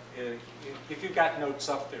set, if you've got notes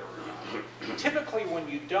up there or not. Typically when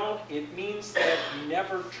you don't, it means that you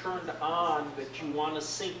never turned on that you want to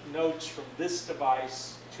sync notes from this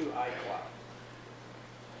device to iCloud.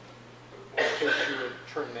 In case you would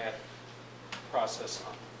turn that process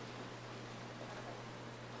on.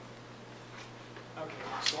 Okay,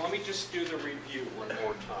 so let me just do the review one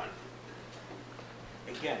more time.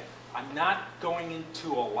 Again, I'm not going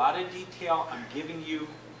into a lot of detail. I'm giving you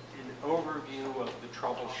an overview of the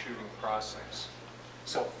troubleshooting process.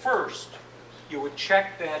 So first, you would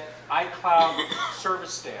check that iCloud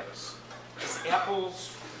service status. Is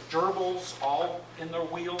Apple's gerbils all in their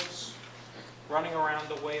wheels, running around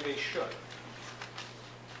the way they should?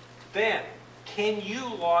 Then, can you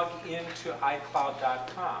log into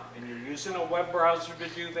iCloud.com? And you're using a web browser to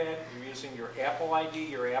do that. You're using your Apple ID,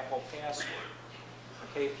 your Apple password.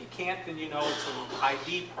 Okay, if you can't, then you know it's an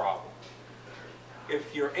ID problem.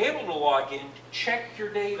 If you're able to log in, check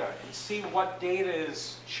your data and see what data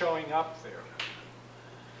is showing up there.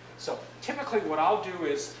 So typically what I'll do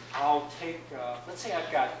is I'll take, let's say I've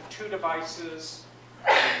got 2 devices,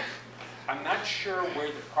 and I'm not sure where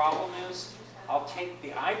the problem is. I'll take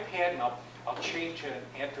the iPad and I'll change an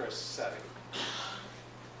address setting.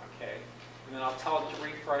 Okay, and then I'll tell it to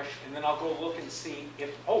refresh, and then I'll go look and see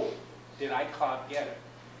if, oh, did iCloud get it?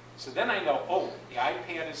 So then I know, oh, the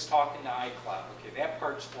iPad is talking to iCloud. Okay, that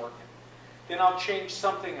part's working. Then I'll change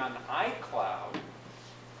something on iCloud,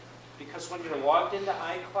 because when you're logged into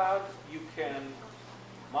iCloud, you can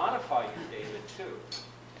modify your data too.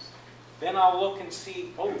 Then I'll look and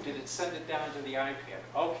see, oh, did it send it down to the iPad?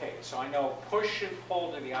 Okay, so I know push and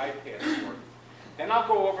pull to the iPad is working. Then I'll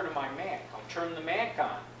go over to my Mac. I'll turn the Mac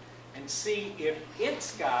on and see if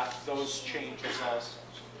it's got those changes also.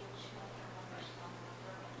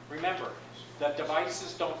 Remember, the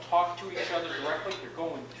devices don't talk to each other directly. They're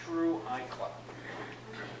going through iCloud.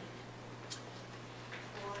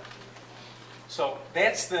 So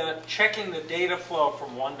that's the checking the data flow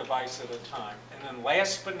from one device at a time. And then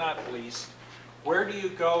last but not least, where do you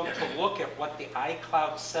go to look at what the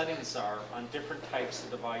iCloud settings are on different types of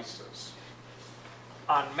devices?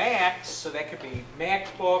 On Macs, so that could be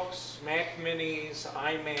MacBooks, Mac Minis,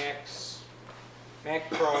 iMacs, Mac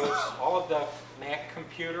Pros, all of the Mac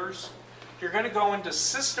computers. You're going to go into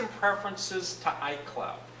System Preferences to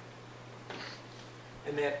iCloud.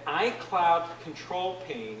 And that iCloud control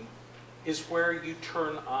pane is where you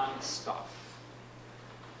turn on stuff.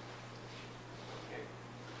 Okay.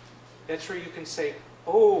 That's where you can say,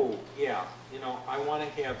 oh, yeah, you know, I want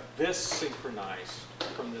to have this synchronized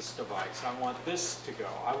from this device. I want this to go.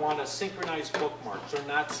 I want to synchronize bookmarks or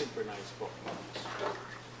not synchronize bookmarks.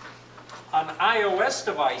 On iOS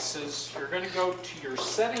devices, you're going to go to your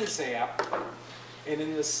Settings app, and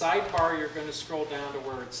in the sidebar, you're going to scroll down to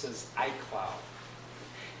where it says iCloud.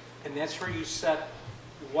 And that's where you set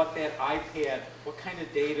what that iPad, what kind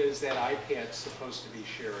of data is that iPad supposed to be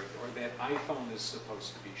sharing, or that iPhone is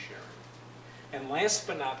supposed to be sharing. And last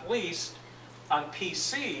but not least, on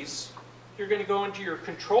PCs, you're going to go into your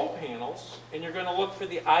control panels, and you're going to look for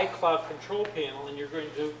the iCloud control panel, and you're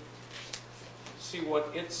going to see what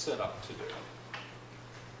it's set up to do.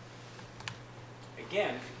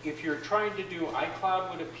 Again, if you're trying to do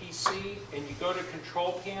iCloud with a PC, and you go to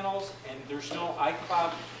control panels, and there's no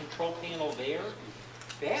iCloud control panel there,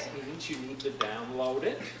 that means you need to download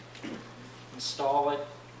it, install it,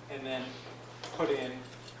 and then put in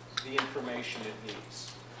the information it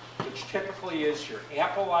needs, which typically is your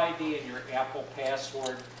Apple ID and your Apple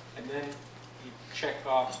password, and then you check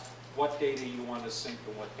off what data you want to sync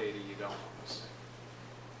and what data you don't want to sync.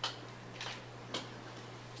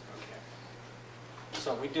 Okay.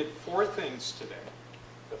 So we did 4 things today.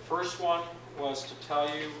 The first one was to tell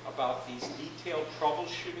you about these detailed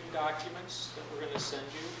troubleshooting documents that we're going to send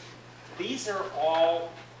you. These are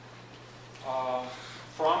all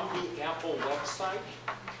from the Apple website,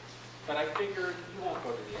 but I figured you won't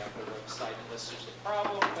go to the Apple website unless there's a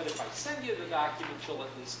problem, but if I send you the documents, you'll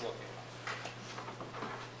at least look at them.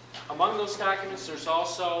 Among those documents, there's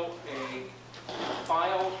also a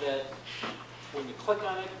file that, when you click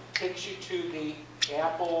on it, takes you to the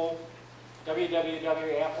Apple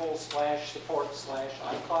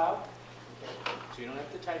www.apple/support/iCloud. Okay. So you don't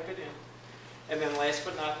have to type it in. And then last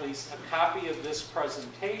but not least, a copy of this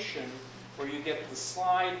presentation where you get the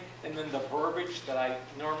slide and then the verbiage that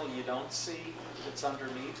normally you don't see that's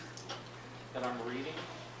underneath that I'm reading,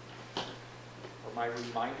 or my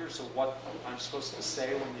reminders of what I'm supposed to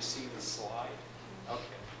say when you see the slide.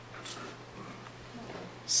 Okay.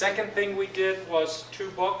 Second thing we did was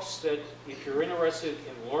 2 books that, if you're interested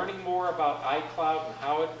in learning more about iCloud and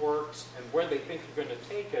how it works and where they think you're going to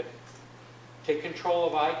take it, Take Control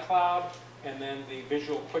of iCloud, and then the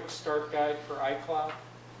Visual Quick Start Guide for iCloud.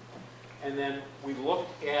 And then we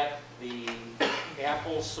looked at the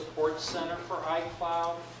Apple Support Center for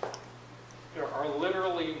iCloud. There are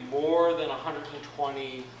literally more than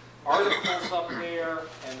 120 articles up there,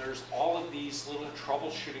 and there's all of these little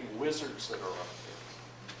troubleshooting wizards that are up there.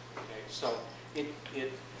 so it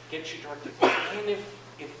gets you directed. And if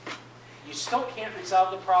you still can't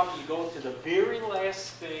resolve the problem, you go to the very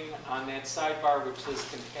last thing on that sidebar, which says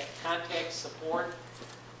contact support,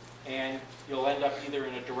 and you'll end up either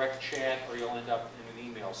in a direct chat or you'll end up in an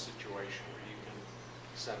email situation where you can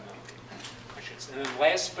send them questions. And then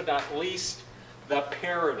last but not least, the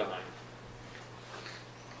paradigm.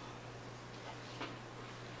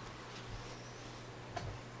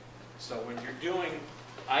 So when you're doing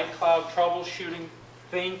iCloud troubleshooting,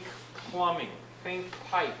 think plumbing, think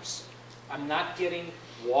pipes. I'm not getting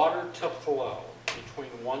water to flow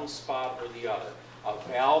between one spot or the other. A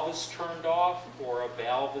valve is turned off or a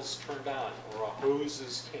valve is turned on or a hose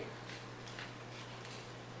is kinked.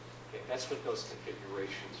 Okay, that's what those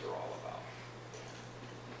configurations are all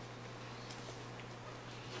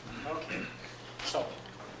about. Okay, so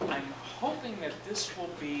I'm hoping that this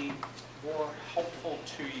will be more helpful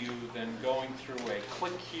to you than going through a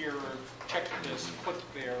click here, check this, click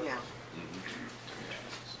there. Yeah.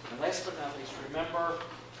 And last but not least, remember,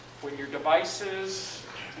 when your devices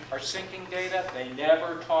are syncing data, they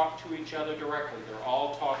never talk to each other directly. They're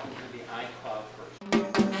all talking to the iCloud person.